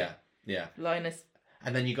actor. Yeah. Linus.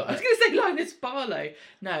 And then you got... I was going to say Linus Barlow.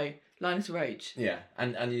 No, Linus Roach. Yeah,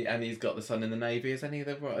 and he's got the son in the Navy. Has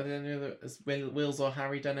Wills or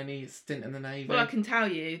Harry done any stint in the Navy? Well, I can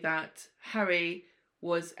tell you that Harry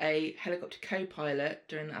was a helicopter co-pilot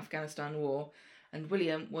during the Afghanistan war, and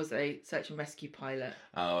William was a search and rescue pilot.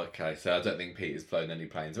 Oh, okay. So I don't think Peter's flown any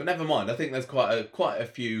planes, but never mind. I think there's quite a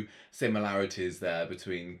few similarities there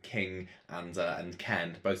between King and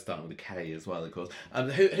Ken, both starting with a K as well, of course.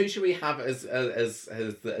 Who should we have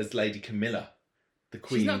as Lady Camilla, the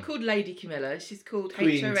Queen? She's not called Lady Camilla. She's called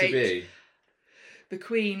Queen HOH. to be. The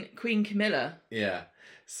Queen Camilla. Yeah.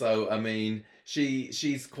 So I mean,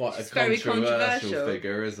 she's quite a controversial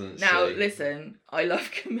figure, isn't she? Now listen, I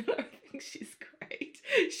love Camilla. I think she's great.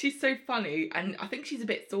 She's so funny, and I think she's a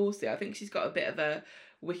bit saucy. I think she's got a bit of a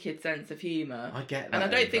wicked sense of humour. I get that. And I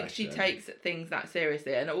don't think she takes things that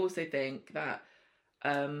seriously. And I also think that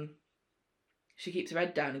she keeps her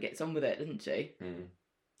head down and gets on with it, doesn't she?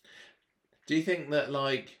 Do you think that,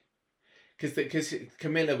 like, because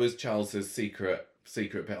Camilla was Charles's secret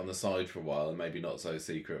bit on the side for a while, and maybe not so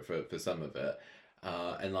secret for some of it,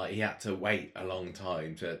 and like he had to wait a long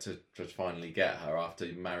time to finally get her after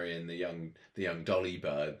marrying the young dolly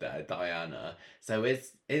bird there, Diana. So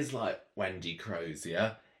is like Wendy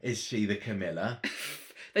Crozier, is she the Camilla?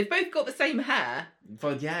 They've both got the same hair.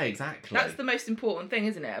 Well, yeah, exactly. That's the most important thing,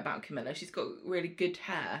 isn't it, about Camilla? She's got really good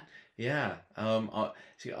hair. Yeah, I'm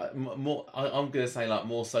gonna say like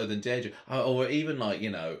more so than Deirdre, or even like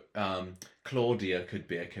Claudia could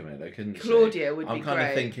be a Camilla, couldn't she? Claudia would be great. I'm kind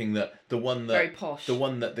of thinking that the one very posh, the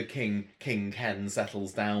one that the King Ken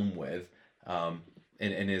settles down with,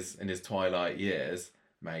 in his twilight years,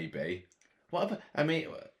 maybe. I mean,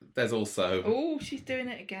 there's also. Oh, she's doing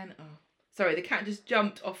it again. Oh, sorry, the cat just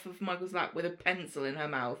jumped off of Michael's lap with a pencil in her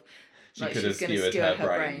mouth. She Like could have she's gonna skewered skewer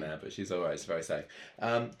her brain there, but she's all right. It's very safe.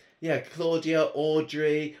 Claudia,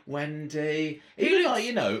 Audrey, Wendy, even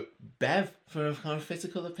like Bev for a kind of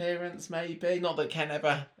physical appearance, maybe. Not that Ken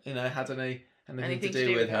ever had anything to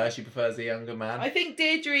do with her. She prefers the younger man. I think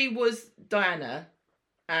Deirdre was Diana,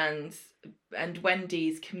 and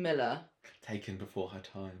Wendy's Camilla. Taken before her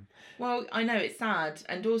time. Well, I know it's sad,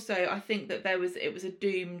 and also I think that it was a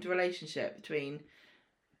doomed relationship between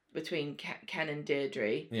Ken and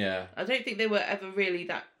Deirdre. Yeah. I don't think they were ever really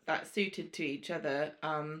that suited to each other.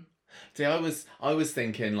 See, I was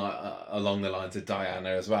thinking like along the lines of Diana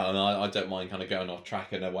as well, and I don't mind kind of going off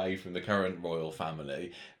track and away from the current royal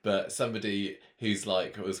family, but somebody who's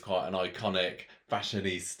like was quite an iconic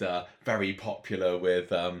fashionista, very popular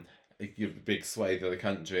with a big swathe of the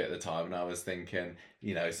country at the time, and I was thinking,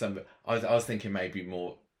 I was thinking maybe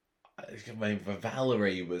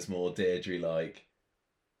Valerie was more Deirdre like.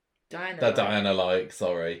 Diana like,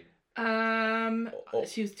 sorry.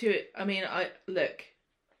 She was too. I mean,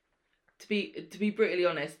 to be brutally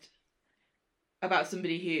honest about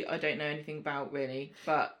somebody who I don't know anything about really,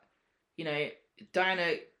 but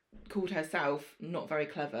Diana called herself not very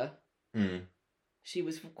clever. She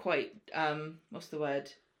was quite what's the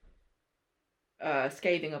word?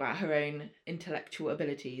 Scathing about her own intellectual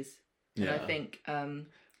abilities, and I think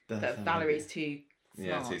that Valerie's too smart.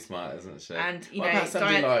 Yeah, too smart, isn't she? And what about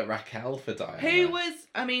somebody like Raquel for Diana? Who was,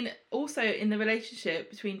 also in the relationship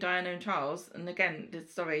between Diana and Charles, and again,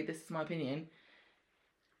 sorry, this is my opinion.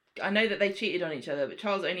 I know that they cheated on each other, but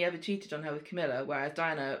Charles only ever cheated on her with Camilla, whereas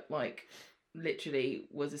Diana, literally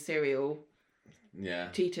was a serial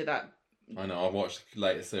cheater that. I know. I watched the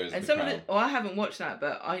latest series. And I haven't watched that,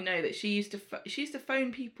 but I know that she used to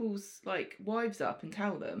phone people's wives up and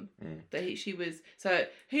tell them that she was. So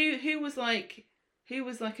who was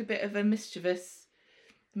a bit of a mischievous,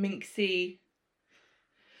 minxy.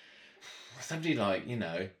 Somebody I don't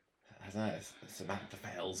know, Samantha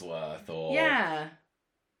Failsworth or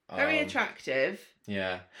very attractive.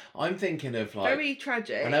 Yeah, I'm thinking of very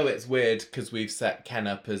tragic. I know it's weird because we've set Ken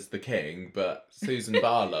up as the king, but Susan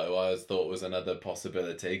Barlow I always thought was another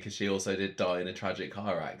possibility because she also did die in a tragic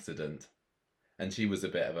car accident, and she was a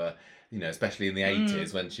bit of a especially in the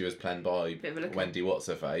 80s when she was played by Wendy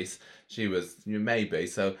What's-Her-Face, she was maybe.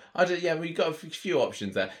 So we've got a few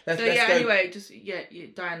options there. Let's go. Anyway,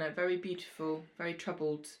 Diana, very beautiful, very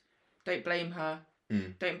troubled. Don't blame her.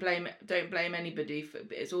 Don't blame anybody.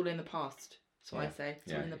 It's all in the past. That's what I say.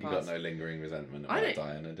 It's all in the past. You got no lingering resentment about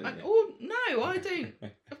Diana, did you? No, I don't.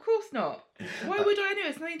 Of course not. Why would I know?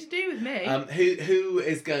 It's nothing to do with me. Who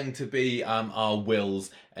is going to be our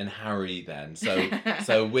Wills and Harry then?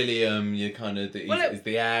 So William, you kind of is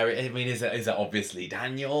the heir. I mean, is it obviously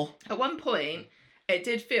Daniel? At one point, it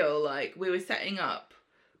did feel like we were setting up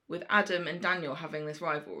with Adam and Daniel having this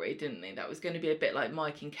rivalry, didn't they? That was going to be a bit like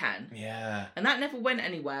Mike and Ken. Yeah. And that never went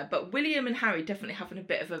anywhere. But William and Harry definitely having a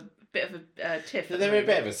bit of a tiff. They're a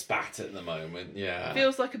bit of a spat at the moment. Yeah. It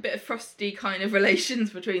feels like a bit of frosty kind of relations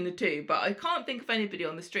between the two. But I can't think of anybody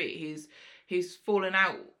on the street who's fallen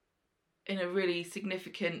out in a really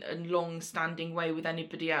significant and long-standing way with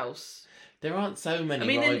anybody else. There aren't so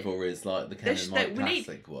many rivalries like the Ken and Mike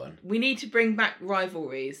classic one. We need to bring back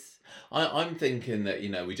rivalries. I'm thinking that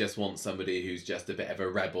we just want somebody who's just a bit of a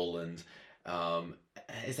rebel, and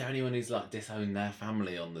is there anyone who's disowned their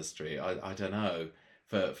family on the street? I don't know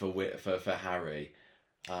for Harry.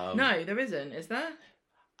 No, there isn't. Is there?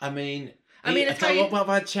 I tell you what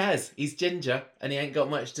about Ches? He's ginger and he ain't got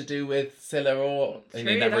much to do with Scylla and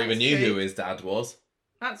he never even knew who his dad was.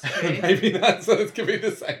 That's true. Maybe that's what it could be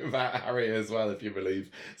the same about Harry as well, if you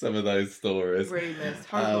believe some of those stories. Rumours,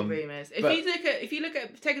 horrible rumours. If you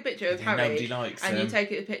take a picture of Harry you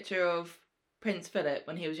take a picture of Prince Philip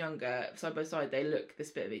when he was younger, side by side, they look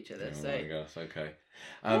this bit of each other. Oh my gosh, okay.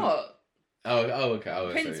 What? Oh, okay.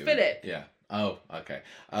 Oh, Prince Philip. Yeah. Oh, okay.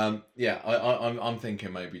 I'm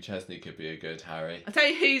thinking maybe Chesney could be a good Harry. I'll tell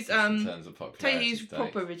you who's in terms of popularity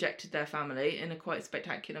proper rejected their family in a quite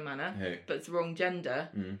spectacular manner. Who? But it's the wrong gender.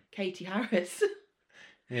 Katie Harris.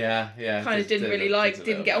 Yeah. Kind of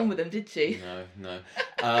didn't get on with them, did she? No.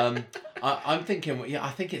 I'm thinking. Yeah, I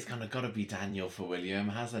think it's kind of got to be Daniel for William,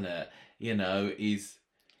 hasn't it? He's.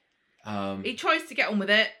 He tries to get on with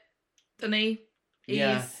it, doesn't he?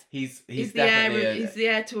 He's definitely he's the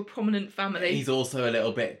heir to a prominent family. He's also a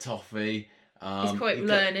little bit toffy. He's quite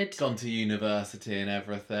learned. Gone to university and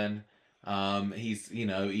everything.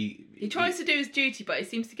 He tries to do his duty, but he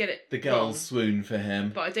seems to get it. The girls swoon for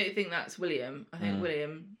him. But I don't think that's William. I think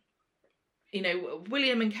William.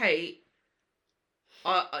 William and Kate.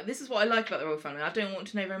 This is what I like about the royal family. I don't want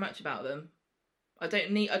to know very much about them. I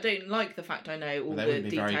don't like the fact I know all They the wouldn't be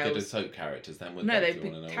details. very good as soap characters then, would they? No, if they'd you be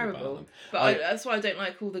wanna know all about terrible. them? But that's why I don't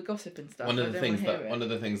like all the gossip and stuff. One of the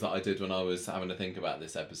things that I did when I was having to think about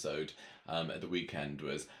this episode at the weekend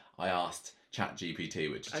was I asked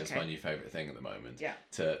ChatGPT, which is just my new favourite thing at the moment,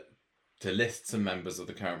 to list some members of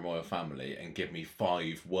the current royal family and give me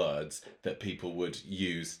 5 words that people would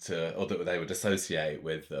use or that they would associate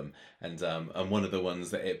with them. And one of the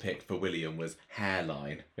ones that it picked for William was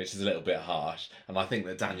hairline, which is a little bit harsh. And I think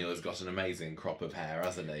that Daniel has got an amazing crop of hair,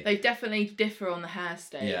 hasn't he? They definitely differ on the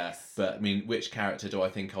hairstyles. Yeah, but I mean, which character do I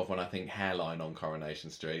think of when I think hairline on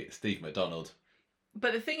Coronation Street? Steve McDonald.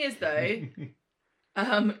 But the thing is, though,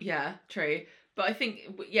 yeah, true. But I think,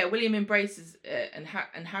 William embraces it, and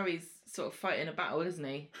Harry's sort of fighting a battle, isn't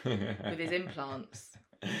he, with his implants?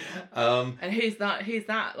 And who's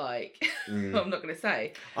that like? I'm not going to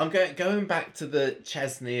say. I'm going back to the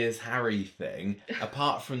Chesney is Harry thing.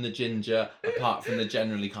 Apart from the ginger, apart from the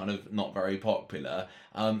generally kind of not very popular,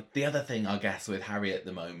 the other thing I guess with Harry at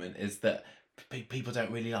the moment is that people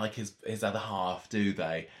don't really like his other half, do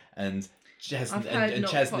they? And Chesney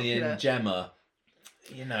and Gemma.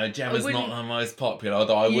 You know, Gemma's not the most popular,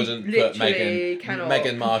 although I wouldn't put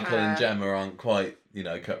Meghan Markle and Gemma aren't quite,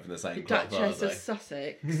 cut from the same cloth, are they? Duchess of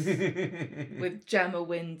Sussex with Gemma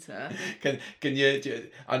Winter. Can you?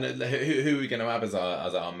 I know who are we going to have as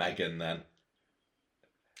our Meghan then?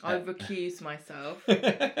 I recuse myself.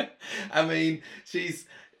 I mean, she's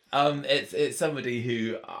it's somebody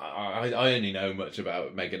who I only know much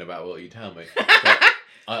about Meghan about what you tell me. But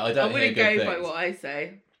I don't. I wouldn't go by what I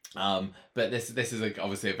say. But this is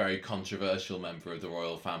obviously a very controversial member of the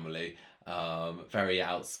royal family, very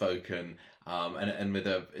outspoken, and with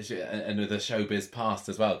a showbiz past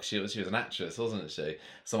as well, because she was an actress, wasn't she?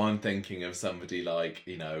 So I'm thinking of somebody like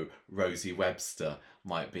Rosie Webster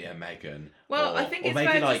might be a Meghan. Well, I think it's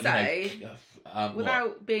fair to say,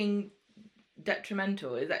 without being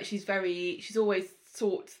detrimental, is that she's always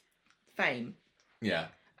sought fame. Yeah.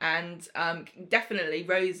 And definitely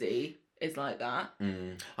Rosie is like that.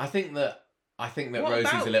 I think that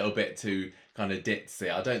Rosie's a little bit too kind of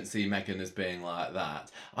ditzy. I don't see Meghan as being like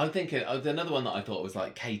that. I'm thinking another one that I thought was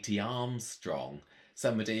like Katie Armstrong,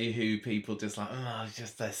 somebody who people just like,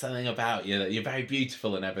 just there's something about you that you're very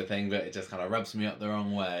beautiful and everything, but it just kind of rubs me up the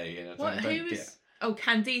wrong way.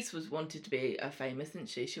 Candice was wanted to be famous, didn't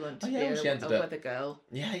she? She wanted to be a weather girl.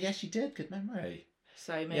 Yeah, she did. Good memory.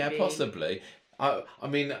 So maybe. Yeah, possibly. I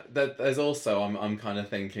mean, there's also I'm kind of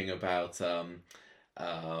thinking about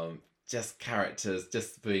just characters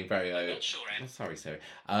just being very. Sorry.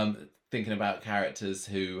 Thinking about characters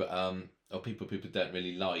who or people don't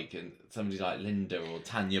really like, and somebody like Linda or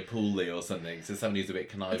Tanya Pooley or something. So somebody who's a bit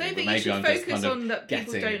conniving. I don't think maybe you should I'm focus just kind on of that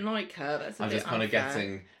people don't like her. That's a I'm bit just kind unfair. of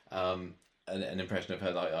getting an impression of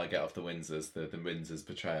her like I get off the Windsors, the Windsors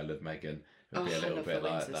portrayal of Meghan. Would be a little bit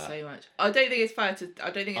like that. So much. I don't think it's fair to.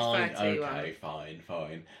 Okay,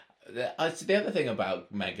 fine. The other thing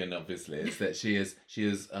about Meghan, obviously, is that she is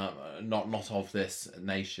not of this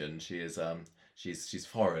nation. She's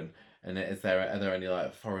foreign. And are there any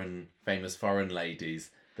like famous foreign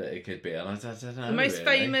ladies that it could be? And I don't know. The most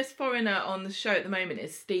famous foreigner on the show at the moment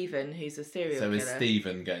is Stephen, who's a serial killer. So is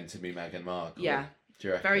Stephen going to be Meghan Markle? Yeah.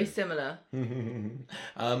 Very similar.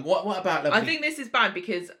 What about? I think this is bad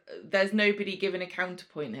because there's nobody giving a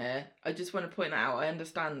counterpoint here. I just want to point that out. I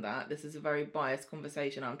understand that this is a very biased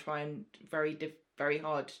conversation. I'm trying very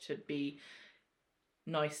hard to be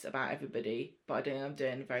nice about everybody, but I don't think I'm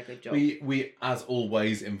doing a very good job. We as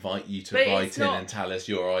always invite you to write in and tell us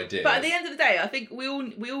your ideas. But at the end of the day, I think we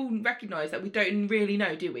all recognise that we don't really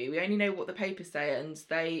know, do we? We only know what the papers say, and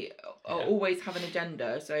they always have an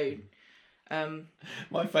agenda. So.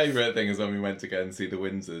 My favourite thing is when we went to go and see the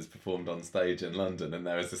Windsors performed on stage in London, and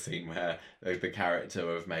there was a scene where the character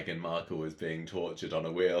of Meghan Markle was being tortured on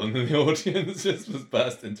a wheel, and the audience just was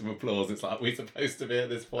burst into applause. It's like, we're supposed to be at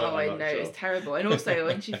this point. I know, it's terrible. And also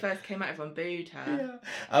when she first came out, everyone booed her.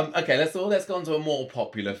 Yeah. Okay, let's go on to a more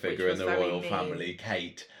popular figure in the royal family,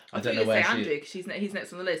 Kate. I don't know where Andrew, because he's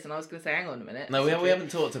next on the list, and I was going to say, hang on a minute. No, we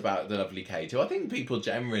haven't talked about the lovely Kate, who I think people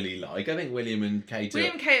generally like. I think William and Kate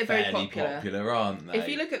are very popular, aren't they? If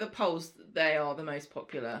you look at the polls, they are the most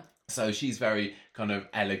popular. So she's very kind of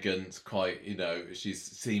elegant, quite, she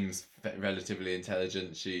seems relatively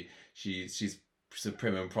intelligent. She's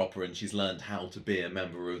prim and proper, and she's learned how to be a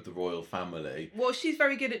member of the royal family. What she's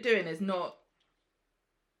very good at doing is not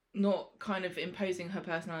kind of imposing her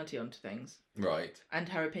personality onto things. Right. And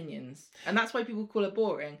her opinions. And that's why people call her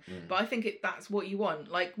boring. But I think that's what you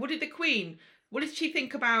want. Like, what did she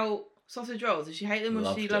think about Sausage rolls, does she hate them or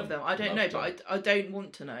does she love them? I don't know, but I don't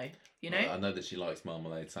want to know, you know? Well, I know that she likes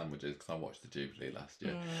marmalade sandwiches because I watched the Jubilee last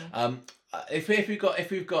year. If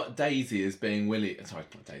we've got Daisy as being William, sorry,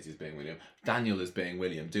 not Daisy as being William, Daniel as being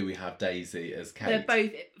William, do we have Daisy as Kate? They're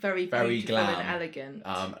both very beautiful glam, and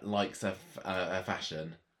elegant. Likes her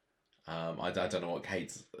fashion. I don't know what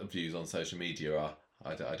Kate's views on social media are.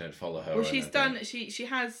 I don't follow her. Well, she's done. She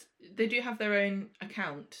has. They do have their own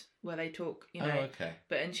account where they talk. You know. Oh, okay.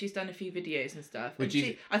 And she's done a few videos and stuff.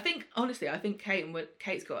 I think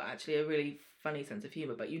Kate's got actually a really funny sense of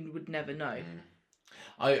humour, but you would never know.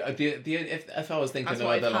 If I was thinking that's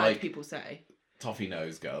what of I've heard people say. Toffee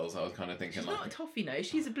nose girls, I was kind of thinking she's like not a toffee nose.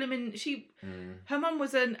 She's a blimmin'. Her mum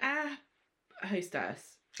was an air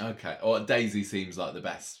hostess. Okay, or Daisy seems like the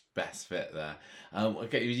best fit there.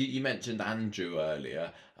 Okay, you mentioned Andrew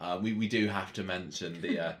earlier. We do have to mention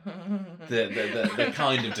the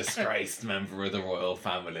kind of disgraced member of the royal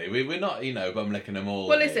family. We're not, bumlicking them all.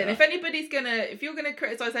 Well, listen, if you're gonna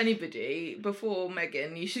criticise anybody before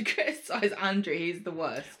Meghan, you should criticise Andrew. He's the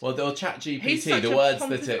worst. Well, the ChatGPT, the words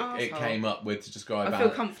that it came up with to describe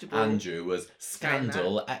Andrew was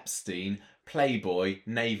scandal, Epstein, Playboy,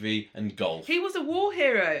 Navy, and golf. He was a war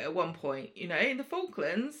hero at one point, in the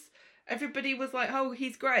Falklands. Everybody was like, oh,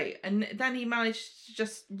 he's great. And then he managed to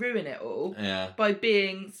just ruin it all by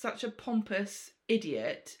being such a pompous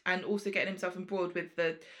idiot and also getting himself embroiled with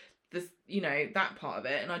the that part of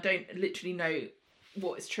it. And I don't literally know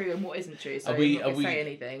what is true and what isn't true, so I'm not going to say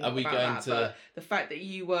anything about that. But the fact that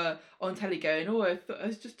you were on telly going, oh, I thought I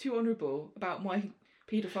was just too honourable about my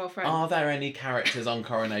paedophile friend. Are there any characters on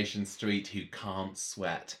Coronation Street who can't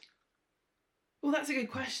sweat? Well, that's a good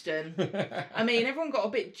question. I mean, everyone got a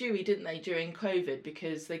bit dewy, didn't they, during COVID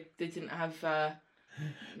because they didn't have...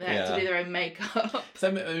 they had to do their own makeup. So,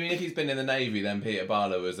 I mean, if he's been in the Navy, then Peter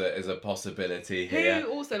Barlow is a possibility here. Who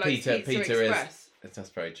also likes Pizza Express. That's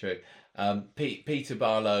very true. Peter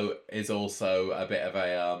Barlow is also a bit of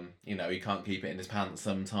a, he can't keep it in his pants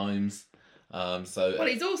sometimes. Well,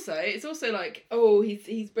 it's also like,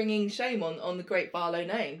 he's bringing shame on the great Barlow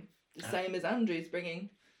name, the same as Andrew's bringing.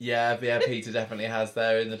 Yeah, Peter definitely has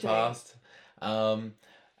there in the past. And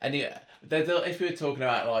if we were talking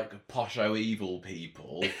about like posho evil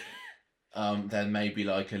people, then maybe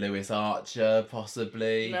like a Lewis Archer,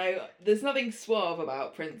 possibly. No, there's nothing suave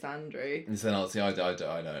about Prince Andrew. So I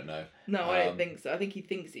don't know. No, I don't think so. I think he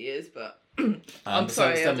thinks he is, but I'm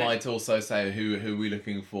sorry. Some might also say who are we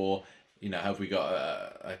looking for? Have we got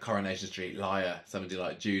a Coronation Street liar? Somebody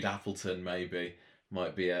like Jude Appleton, maybe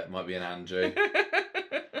might be an Andrew.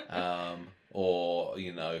 Or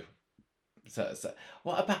so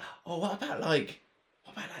what about like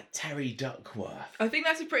Terry Duckworth? I think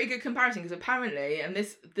that's a pretty good comparison because apparently, and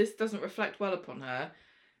this doesn't reflect well upon her,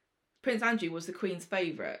 Prince Andrew was the Queen's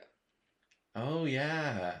favourite. Oh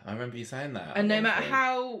yeah, I remember you saying that. And no matter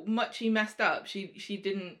how much he messed up, she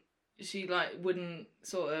wouldn't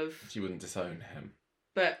sort of. She wouldn't disown him.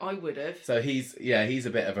 But I would have. So he's a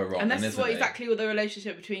bit of a rock. And that's exactly what the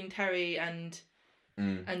relationship between Terry and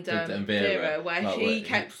Vera, where he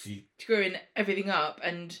kept screwing everything up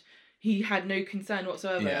and he had no concern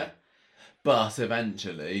whatsoever. Yeah. But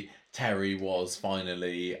eventually, Terry was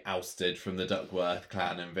finally ousted from the Duckworth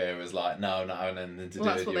clan and Vera's like, no, nothing to do with you anymore.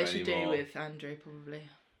 Well, that's what they should do with Andrew, probably.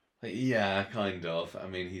 Yeah, kind of. I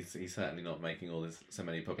mean, he's certainly not making so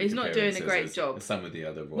many public appearances. He's not doing a great job. As some of the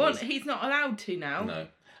other royals. Well, he's not allowed to now. No.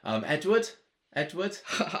 Edward?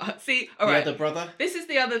 See, all right. The other brother? This is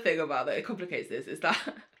the other thing about that complicates this, is that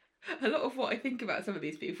a lot of what I think about some of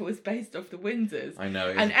these people is based off the Windsors. I know.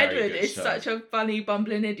 And Edward is such a funny,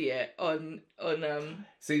 bumbling idiot on.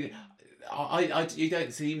 See, you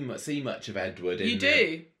don't see much of Edward. You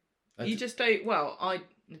do. You just don't. Well,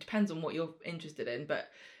 it depends on what you're interested in, but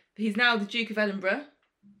he's now the Duke of Edinburgh.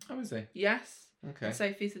 Oh, is he? Yes. Okay. And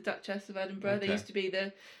Sophie's the Duchess of Edinburgh. Okay. They used to be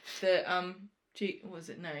the Duke. What was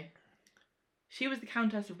it? No. She was the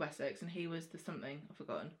Countess of Wessex, and he was the something I've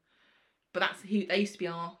forgotten. But they used to be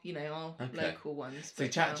our local ones. So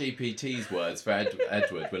ChatGPT's words for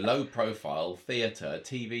Edward were low profile, theatre,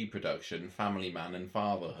 TV production, family man, and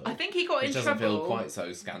fatherhood. I think he got in trouble. Which doesn't feel quite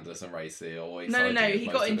so scandalous and racy or No. He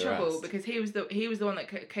got in trouble because he was the one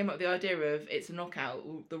that came up with the idea of it's a knockout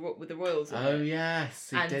with the royals. Oh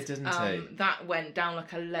yes, he did, didn't he? That went down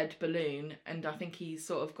like a lead balloon, and I think he's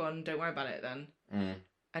sort of gone, don't worry about it then. Mm.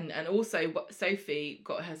 And also, Sophie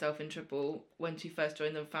got herself in trouble when she first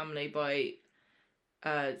joined the family by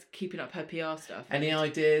keeping up her PR stuff. Any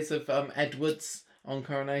ideas of Edwards on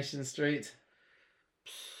Coronation Street?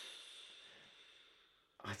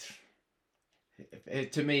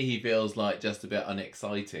 to me, he feels like just a bit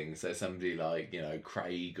unexciting. So somebody like,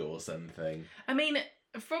 Craig or something. I mean,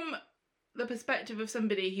 from the perspective of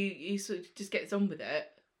somebody who sort of just gets on with it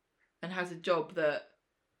and has a job that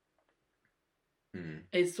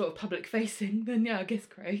is sort of public facing, then yeah, I guess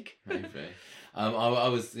Craig. Maybe. I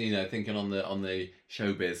was, thinking on the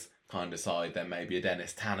showbiz kind of side, then maybe a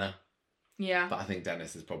Dennis Tanner. Yeah. But I think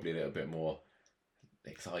Dennis is probably a little bit more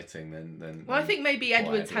exciting than. Well, I think maybe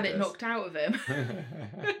Edward's had it knocked out of him.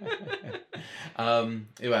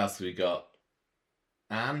 Who else have we got?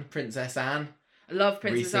 Anne, Princess Anne. I love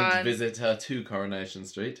Princess Anne. Recent visitor to Coronation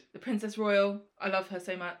Street. The Princess Royal. I love her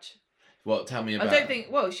so much. What? Tell me about. I don't think.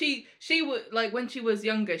 Well, she would like when she was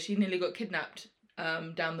younger. She nearly got kidnapped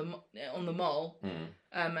on the mall.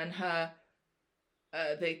 And her.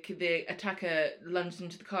 The attacker lunged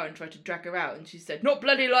into the car and tried to drag her out, and she said, "Not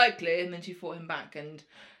bloody likely," and then she fought him back and.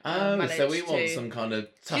 So we want some kind of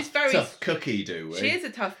tough cookie, do we? She is a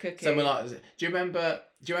tough cookie. So we're like, do you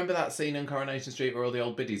remember that scene on Coronation Street where all the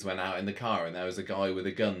old biddies went out in the car and there was a guy with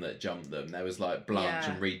a gun that jumped them? There was like Blanche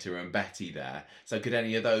and Rita and Betty there. So could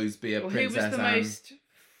any of those be a Princess Anne?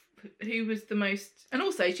 Who was the most? And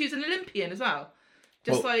also, she was an Olympian as well.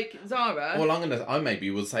 Just like Zara. Well, I maybe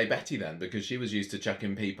would say Betty then, because she was used to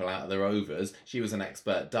chucking people out of the Rovers. She was an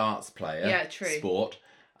expert darts player. Yeah, true. Sport.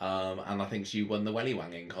 And I think she won the welly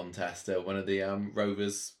wanging contest at one of the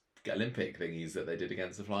Rovers Olympic thingies that they did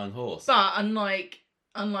against the flying horse. But unlike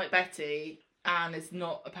Betty, Anne is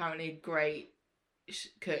not apparently a great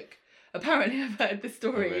cook. Apparently, I've heard the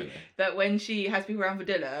story that when she has people around for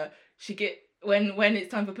dinner, when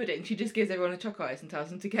it's time for pudding, she just gives everyone a choc ice and tells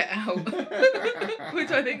them to get out.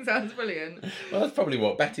 Which I think sounds brilliant. Well, that's probably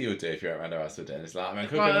what Betty would do if you're around her house for dinner. It's like, I'm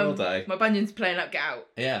cooking all day. My bunion's playing up, get out.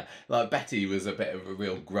 Yeah, like Betty was a bit of a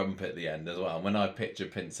real grump at the end as well. And when I picture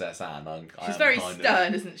Princess Anne, she's very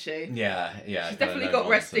stern, isn't she? Yeah. She's definitely got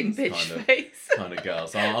resting bitch face. Kind of girl.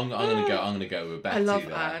 So I'm gonna go with Betty. I love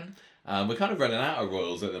there. Anne. We're kind of running out of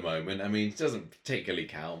royals at the moment. I mean, it doesn't particularly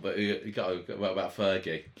count, but what about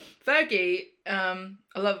Fergie? Fergie, I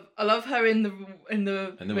love her in the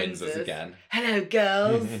Windsors again. Hello,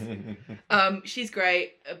 girls. She's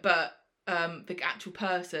great, but the actual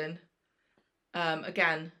person,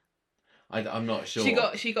 again, I'm not sure.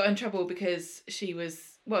 She got in trouble because she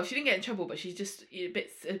was she didn't get in trouble, but she's just a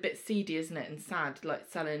bit seedy, isn't it, and sad, like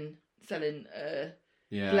selling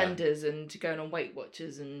blenders and going on Weight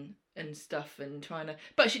Watchers and stuff and trying to.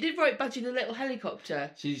 But she did write Budgie the Little Helicopter.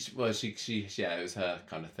 She it was her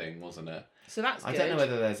kind of thing, wasn't it? So that's good. I don't know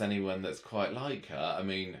whether there's anyone that's quite like her. I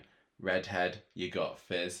mean, redhead, you got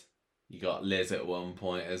Fizz, you got Liz at one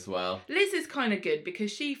point as well. Liz is kind of good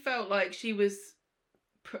because she felt like she was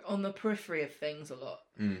on the periphery of things a lot.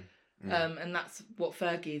 And that's what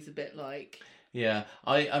Fergie's a bit like. Yeah,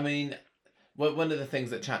 I mean. Well, one of the things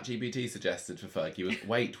that ChatGPT suggested for Fergie was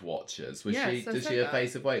Weight Watchers. Was she a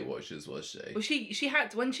face of Weight Watchers? Was she? Well, she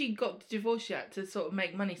had when she got divorced, she had to sort of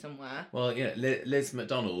make money somewhere. Well, Liz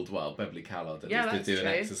McDonald, did do an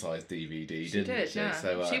exercise DVD, didn't she? Yeah.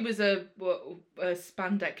 So she was a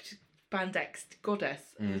spandexed goddess,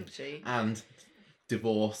 wasn't she? And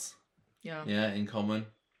divorce. Yeah. Yeah, in common,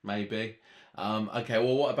 maybe. Okay.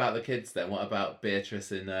 Well, what about the kids then? What about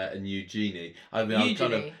Beatrice and Eugenie? I mean,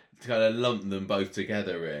 I'm kind of lump them both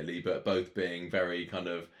together really, but both being very kind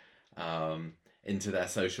of into their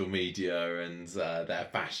social media and their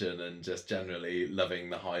fashion and just generally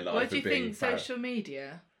loving the high life. Why do you think social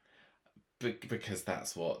media? Because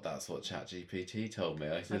that's what ChatGPT told me.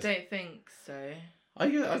 I don't think so. I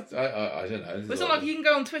don't know. It's not like you can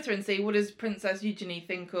go on Twitter and see what does Princess Eugenie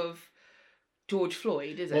think of George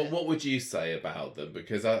Floyd, is it? Well, what would you say about them?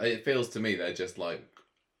 Because it feels to me they're just like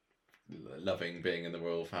loving being in the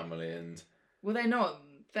royal family and. Well, they're not.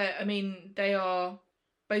 They are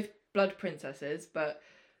both blood princesses, but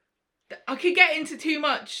I could get into too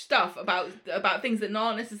much stuff about things that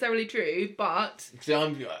aren't necessarily true. But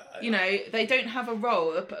they don't have a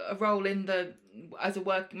role in the as a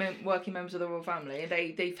working members of the royal family.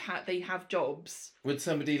 They have jobs. Would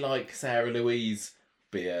somebody like Sarah Louise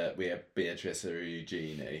be a Beatrice or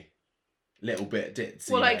Eugenie? Little bit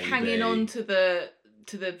ditzy. Well, like maybe. Hanging on to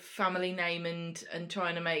the family name and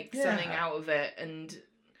trying to make something out of it and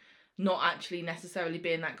not actually necessarily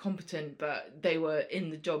being that competent, but they were in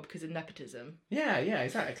the job because of nepotism. Yeah,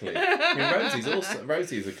 exactly. I mean,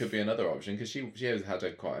 Rosie's could be another option because she has had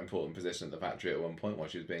a quite important position at the factory at one point while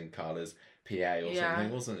she was being Carla's PA or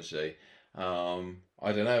something, wasn't she? I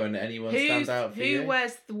don't know. And anyone stands out for you? Who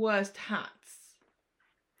wears the worst hats?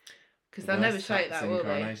 Because they'll never show that, will they?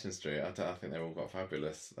 Coronation Street. I think they've all got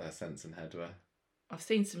fabulous scents and headwear. I've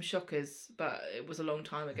seen some shockers, but it was a long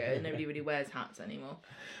time ago. Nobody really wears hats anymore.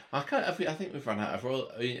 I think we've run out of all.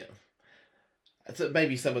 So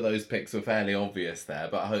maybe some of those picks were fairly obvious there,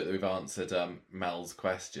 but I hope that we've answered Mel's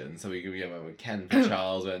question. So we went Ken for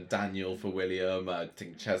Charles and Daniel for William. I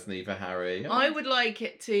think Chesney for Harry. I would like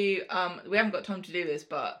it to. We haven't got time to do this,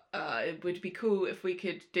 but it would be cool if we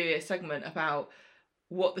could do a segment about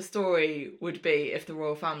what the story would be if the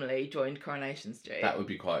royal family joined Coronation Street. That would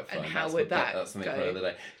be quite fun. And how would that's something for another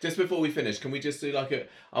day. Just before we finish, can we just do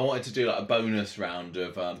I wanted to do a bonus round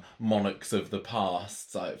of monarchs of the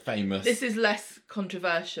past, like famous. This is less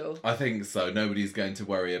controversial. I think so. Nobody's going to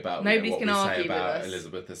worry about what we say about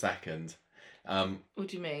Elizabeth II. What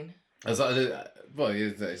do you mean? She's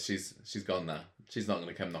gone now. She's not going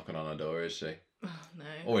to come knocking on our door, is she? Oh, no.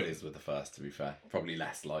 Or Elizabeth I, to be fair. Probably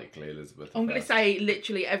less likely Elizabeth I. I'm going to say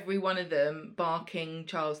literally every one of them, barking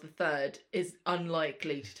Charles III, is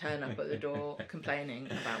unlikely to turn up at the door complaining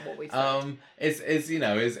about what we said.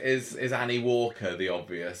 Is Annie Walker the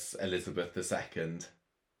obvious Elizabeth II?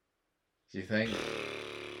 Do you think?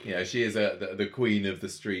 She is the queen of the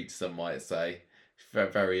street, some might say.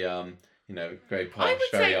 Very, very very posh, I would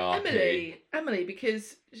very say arty. Emily,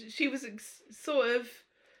 because she was sort of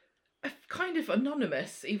kind of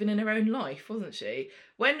anonymous even in her own life, wasn't she?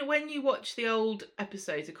 When you watch the old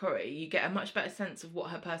episodes of Corrie, you get a much better sense of what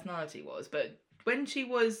her personality was. But when she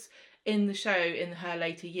was in the show in her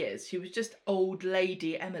later years, she was just old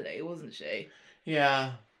lady Emily, wasn't she?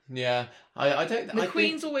 Yeah. I don't. The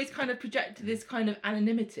Queen's always kind of projected this kind of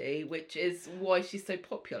anonymity, which is why she's so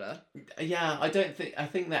popular. Yeah, I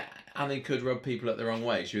think that Annie could rub people up the wrong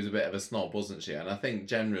way. She was a bit of a snob, wasn't she? And I think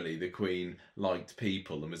generally the Queen liked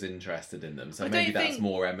people and was interested in them. So maybe that's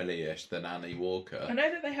more Emily-ish than Annie Walker. I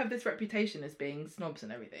know that they have this reputation as being snobs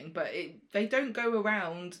and everything, but they don't go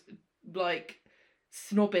around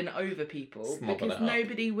snobbing over people, because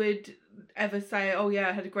nobody would ever say, "Oh yeah,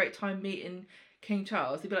 I had a great time meeting King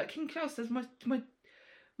Charles." He'd be like, "King Charles says my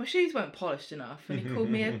shoes weren't polished enough, and he called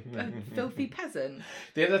me a filthy peasant."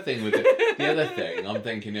 The other thing I'm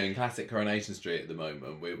thinking, in classic Coronation Street at the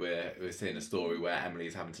moment, we're seeing a story where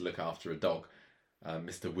Emily's having to look after a dog,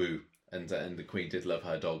 Mr. Wu, and the Queen did love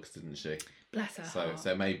her dogs, didn't she? Bless her.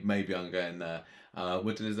 So maybe I'm going there.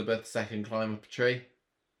 Would Elizabeth II climb up a tree?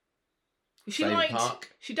 She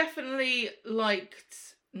definitely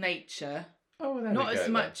liked nature. Oh, well, not as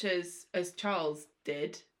much as Charles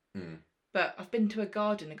did. Mm. But I've been to a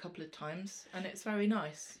garden a couple of times, and it's very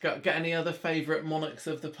nice. Got any other favourite monarchs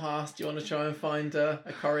of the past? Do you want to try and find a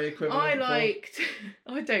Corrie equivalent? I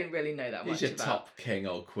don't really know that much about. Who's your top king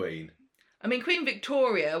or queen? I mean, Queen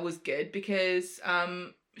Victoria was good because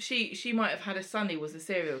she might have had a son who was a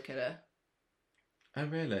serial killer. Oh,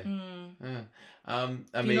 really? Mm. Yeah. Do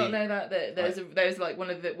you not know that there's one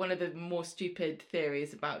of the more stupid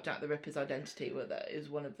theories about Jack the Ripper's identity, where that is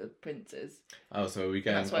one of the princes. Oh, so are we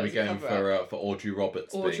going for Audrey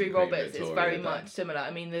Roberts? Audrey Roberts is very much similar.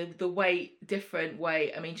 I mean, the different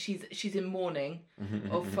weight. I mean, she's in mourning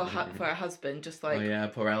for her husband, just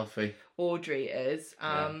like poor Alfie. Audrey is.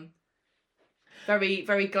 Very,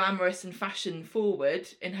 very glamorous and fashion forward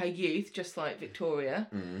in her youth, just like Victoria.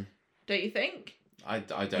 Mm. Don't you think? I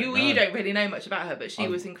don't know. You don't really know much about her, but she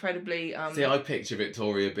was incredibly... See, I picture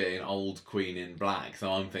Victoria being old Queen in black,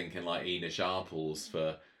 so I'm thinking like Ina Sharples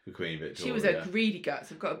for Queen Victoria. She was a greedy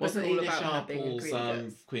guts. I've got a book all about her being a greedy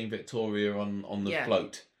guts. Queen Victoria on the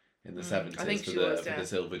float in the 70s I think for the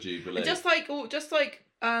Silver Jubilee. And just like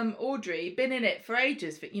Audrey, been in it for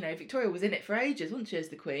ages. Victoria was in it for ages, wasn't she, as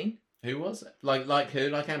the Queen? Who was it? Like who?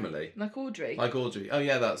 Like Emily? Like Audrey. Like Audrey. Oh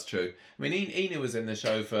yeah, that's true. I mean, Ina was in the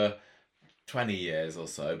show for 20 years or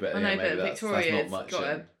so, but I know, maybe but Victoria's that's not much. got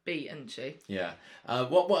a beat, hasn't she? Yeah.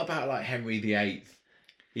 What about like Henry VIII?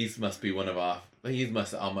 He must be our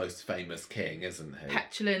most famous king, isn't he?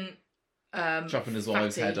 Petulant. Chopping his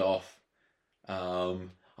wife's head off.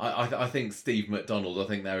 I think Steve McDonald. I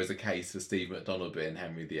think there is a case for Steve McDonald being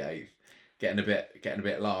Henry VIII. Getting a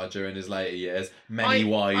bit larger in his later years. Many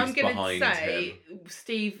wives behind him. I'm going to say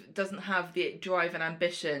Steve doesn't have the drive and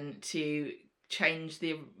ambition to change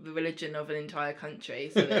the religion of an entire country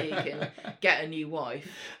so that he can get a new wife.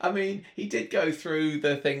 I mean, he did go through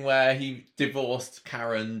the thing where he divorced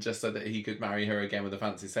Karen just so that he could marry her again with a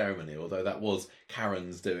fancy ceremony, although that was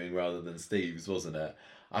Karen's doing rather than Steve's, wasn't it?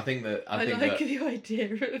 I like the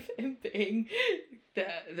idea of him being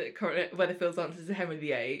that Weatherfield's answer to Henry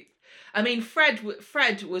VIII. I mean, Fred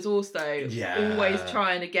was also always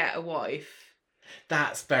trying to get a wife.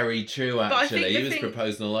 That's very true, actually. He was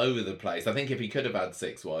proposing all over the place. I think if he could have had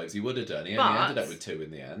 6 wives, he would have done. He only ended up with 2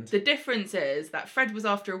 in the end. The difference is that Fred was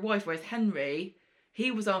after a wife, whereas Henry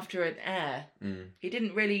he was after an heir. He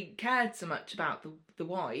didn't really care so much about the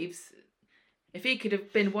wives. If he could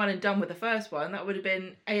have been one and done with the first one, that would have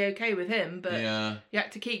been A-OK with him, but he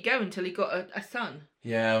had to keep going until he got a son.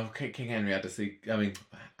 Yeah, King Henry had a secret. I mean,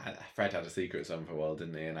 Fred had a secret son for a while,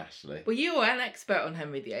 didn't he, and Ashley? Well, you're an expert on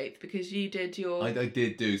Henry VIII because you did your... I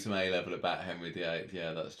did do some A-level about Henry VIII,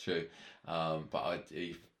 yeah, that's true. But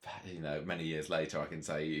many years later, I can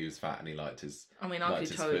say he was fat and he liked his I mean, I could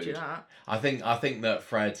have told you that. I think that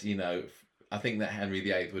Fred, I think that Henry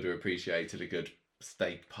VIII would have appreciated a good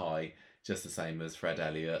steak pie just the same as Fred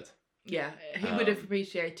Elliot. Yeah, he would have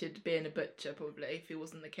appreciated being a butcher probably if he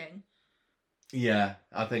wasn't the king. Yeah,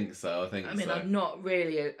 I think so. I mean, I'm not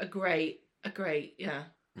really a great great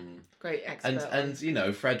expert.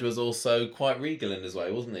 And Fred was also quite regal in his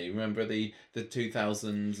way, wasn't he? Remember the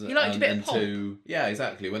 2000s? He liked a bit of pomp. Yeah,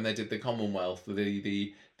 exactly. When they did the Commonwealth,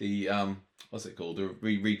 the what's it called? The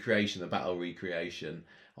recreation, the battle recreation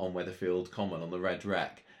on Weatherfield Common on the Red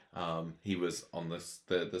Wreck. He was on the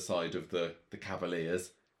side of the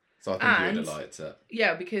Cavaliers. So I think he would have liked it.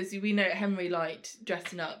 Yeah, because we know Henry liked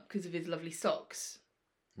dressing up because of his lovely socks.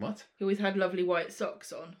 What? He always had lovely white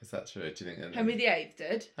socks on. Is that true? Do you think that... Henry VIII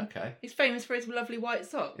did. Okay. He's famous for his lovely white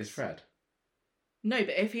socks. Is Fred? No,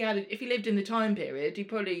 but if he lived in the time period,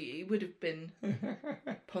 he would have been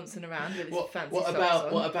pouncing around with his fancy socks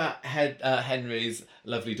on. What about Henry's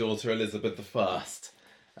lovely daughter Elizabeth I,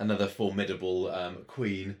 another formidable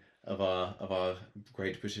queen of our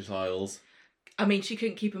great British Isles? I mean, she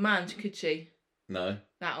couldn't keep a man, could she? No.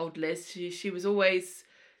 That old Liz. She was always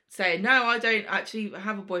saying, "No, I don't actually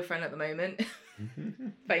have a boyfriend at the moment."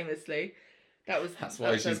 Famously, that's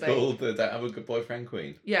why she's called the "Don't Have a Good Boyfriend"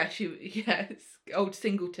 queen. Yeah, it's old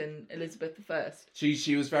Singleton Elizabeth I.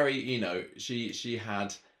 She was very, she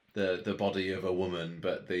had the body of a woman,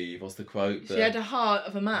 but what's the quote? She had a heart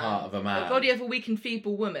of a man. Heart of a man. The body of a weak and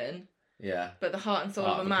feeble woman. Yeah. But the heart and soul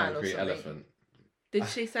of a man, or something. Elephant. Did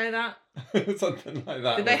she say that? Something like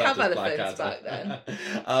that. Did they have elephants back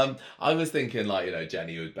then? I was thinking,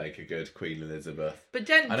 Jenny would make a good Queen Elizabeth. But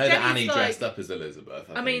I know that Annie dressed up as Elizabeth.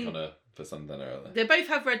 I think for something or other. They both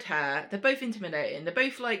have red hair. They're both intimidating. They're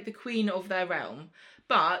both like the queen of their realm.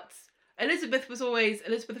 But Elizabeth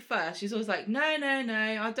I. She's always like, no,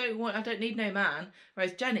 I don't need no man.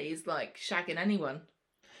 Whereas Jenny's like shagging anyone.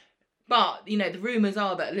 But, the rumours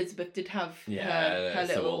are that Elizabeth did have her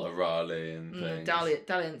little Raleigh and things.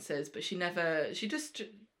 Dalliances, but she just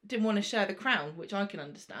didn't want to share the crown, which I can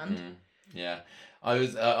understand. Yeah. I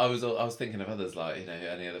was thinking of others,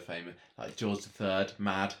 any other famous, like George III,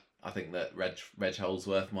 mad. I think that Reg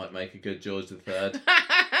Holsworth might make a good George III.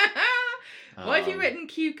 Why have you written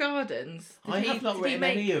Kew Gardens? I have not written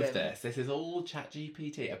any of this. This is all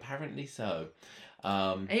ChatGPT, apparently so.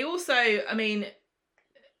 He also,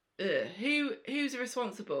 who's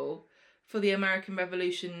responsible for the American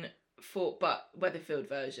Revolution fought but Weatherfield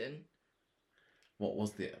version? What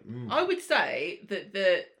was the... I would say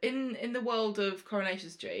that in the world of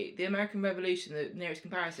Coronation Street, the American Revolution, the nearest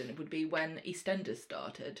comparison would be when EastEnders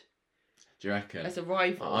started. Do you reckon? As a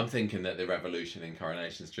rival. I'm thinking that the revolution in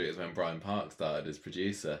Coronation Street is when Brian Park started as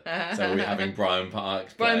producer. So we're having Brian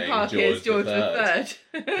Park playing George III.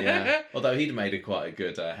 Yeah. Although he'd made quite a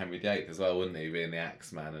good Henry VIII as well, wouldn't he? Being the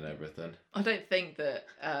Axeman and everything. I don't think that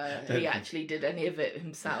he actually did any of it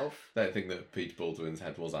himself. I don't think that Peter Baldwin's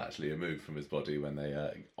head was actually removed from his body when they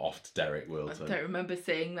offed Derek Wilton. I don't remember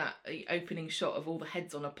seeing that opening shot of all the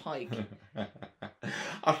heads on a pike.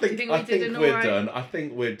 I think we're done. I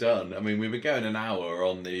think we're done. I mean, we were going an hour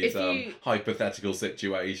on these hypothetical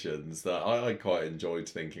situations that I quite enjoyed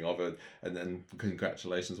thinking of, and then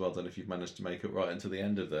congratulations, well done if you've managed to make it right until the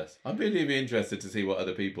end of this. I'm really interested to see what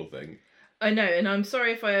other people think. I know, and I'm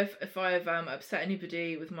sorry if I have upset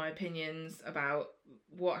anybody with my opinions about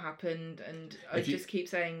what happened, and I just keep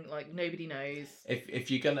saying nobody knows. If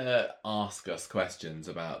you're gonna ask us questions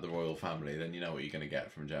about the royal family, then you know what you're gonna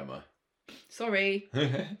get from Gemma. Sorry.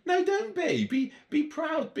 No, don't be. Be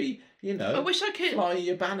proud. I wish I could fly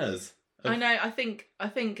your banners. I know. I think.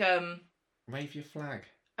 Wave your flag.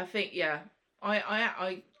 I think. Yeah.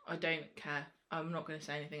 I don't care. I'm not going to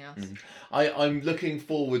say anything else. I'm looking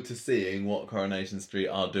forward to seeing what Coronation Street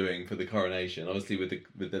are doing for the coronation. Obviously, with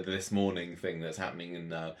the this morning thing that's happening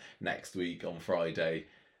in next week on Friday,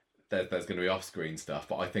 there's going to be off-screen stuff.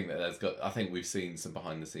 But I think that I think we've seen some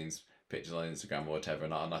behind-the-scenes pictures on Instagram or whatever,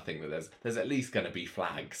 and I think that there's at least going to be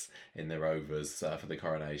flags in the Rovers for the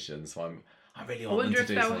coronation. So I really want them to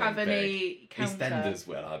do something big. I wonder if they'll have any counter. EastEnders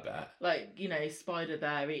will, I bet. Spider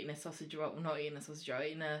there eating a sausage roll, not eating a sausage roll,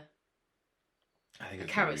 eating a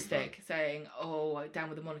carrot stick, saying, "Oh, down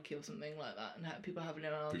with the monarchy" or something like that, and people having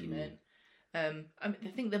an argument. I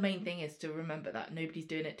think the main thing is to remember that nobody's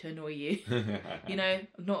doing it to annoy you. You know,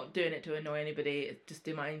 I'm not doing it to annoy anybody. Just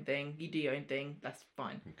do my own thing. You do your own thing. That's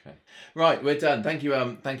fine. Okay. Right, we're done. Thank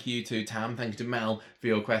you to Tam. Thank you to Mel for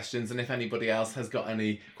your questions. And if anybody else has got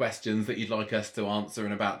any questions that you'd like us to answer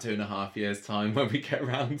in about 2.5 years' time when we get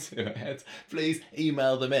around to it, please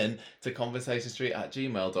email them in to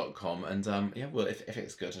conversationstreet@gmail.com. And well, if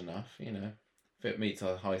it's good enough, you know, if it meets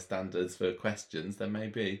our high standards for questions, then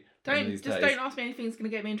maybe. Don't ask me anything that's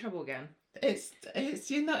going to get me in trouble again. It's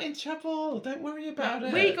you're not in trouble. Don't worry about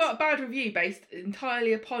it. We got a bad review based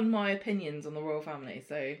entirely upon my opinions on the royal family,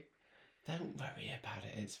 so don't worry about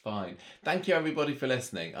it. It's fine. Thank you everybody for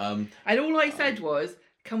listening. And all I said was,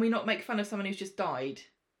 can we not make fun of someone who's just died?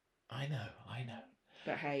 I know.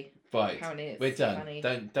 But hey, right, apparently it's we're done. funny.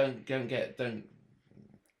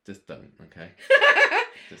 Just don't. Okay.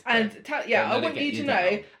 And I want you to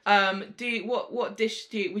know. What dish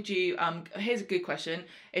would you? Here's a good question.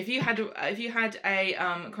 If you had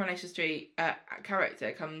a Coronation Street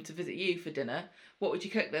character come to visit you for dinner, what would you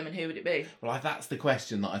cook them and who would it be? Well, that's the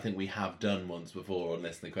question that I think we have done once before on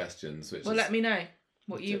Listener Questions. Let me know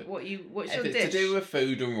what's your if dish? It's to do with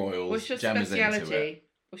food and royals. What's your speciality?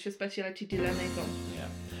 What's your speciality de la maison? Yeah.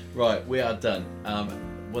 Right, we are done.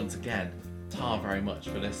 Once again, Tar very much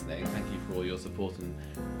for listening. Thank you for all your support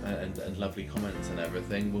and lovely comments and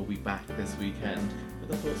everything. We'll be back this weekend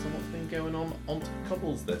with our thoughts on what's been going on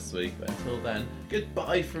couples this week. But until then,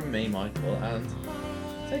 goodbye from me, Michael, and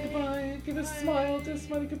say goodbye. Give us a smile. Do a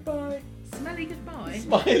smiley goodbye. Smelly goodbye.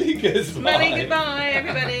 Smiley goodbye. Smelly goodbye,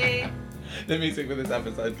 everybody. The music for this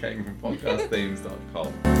episode came from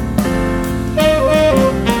podcastthemes.com.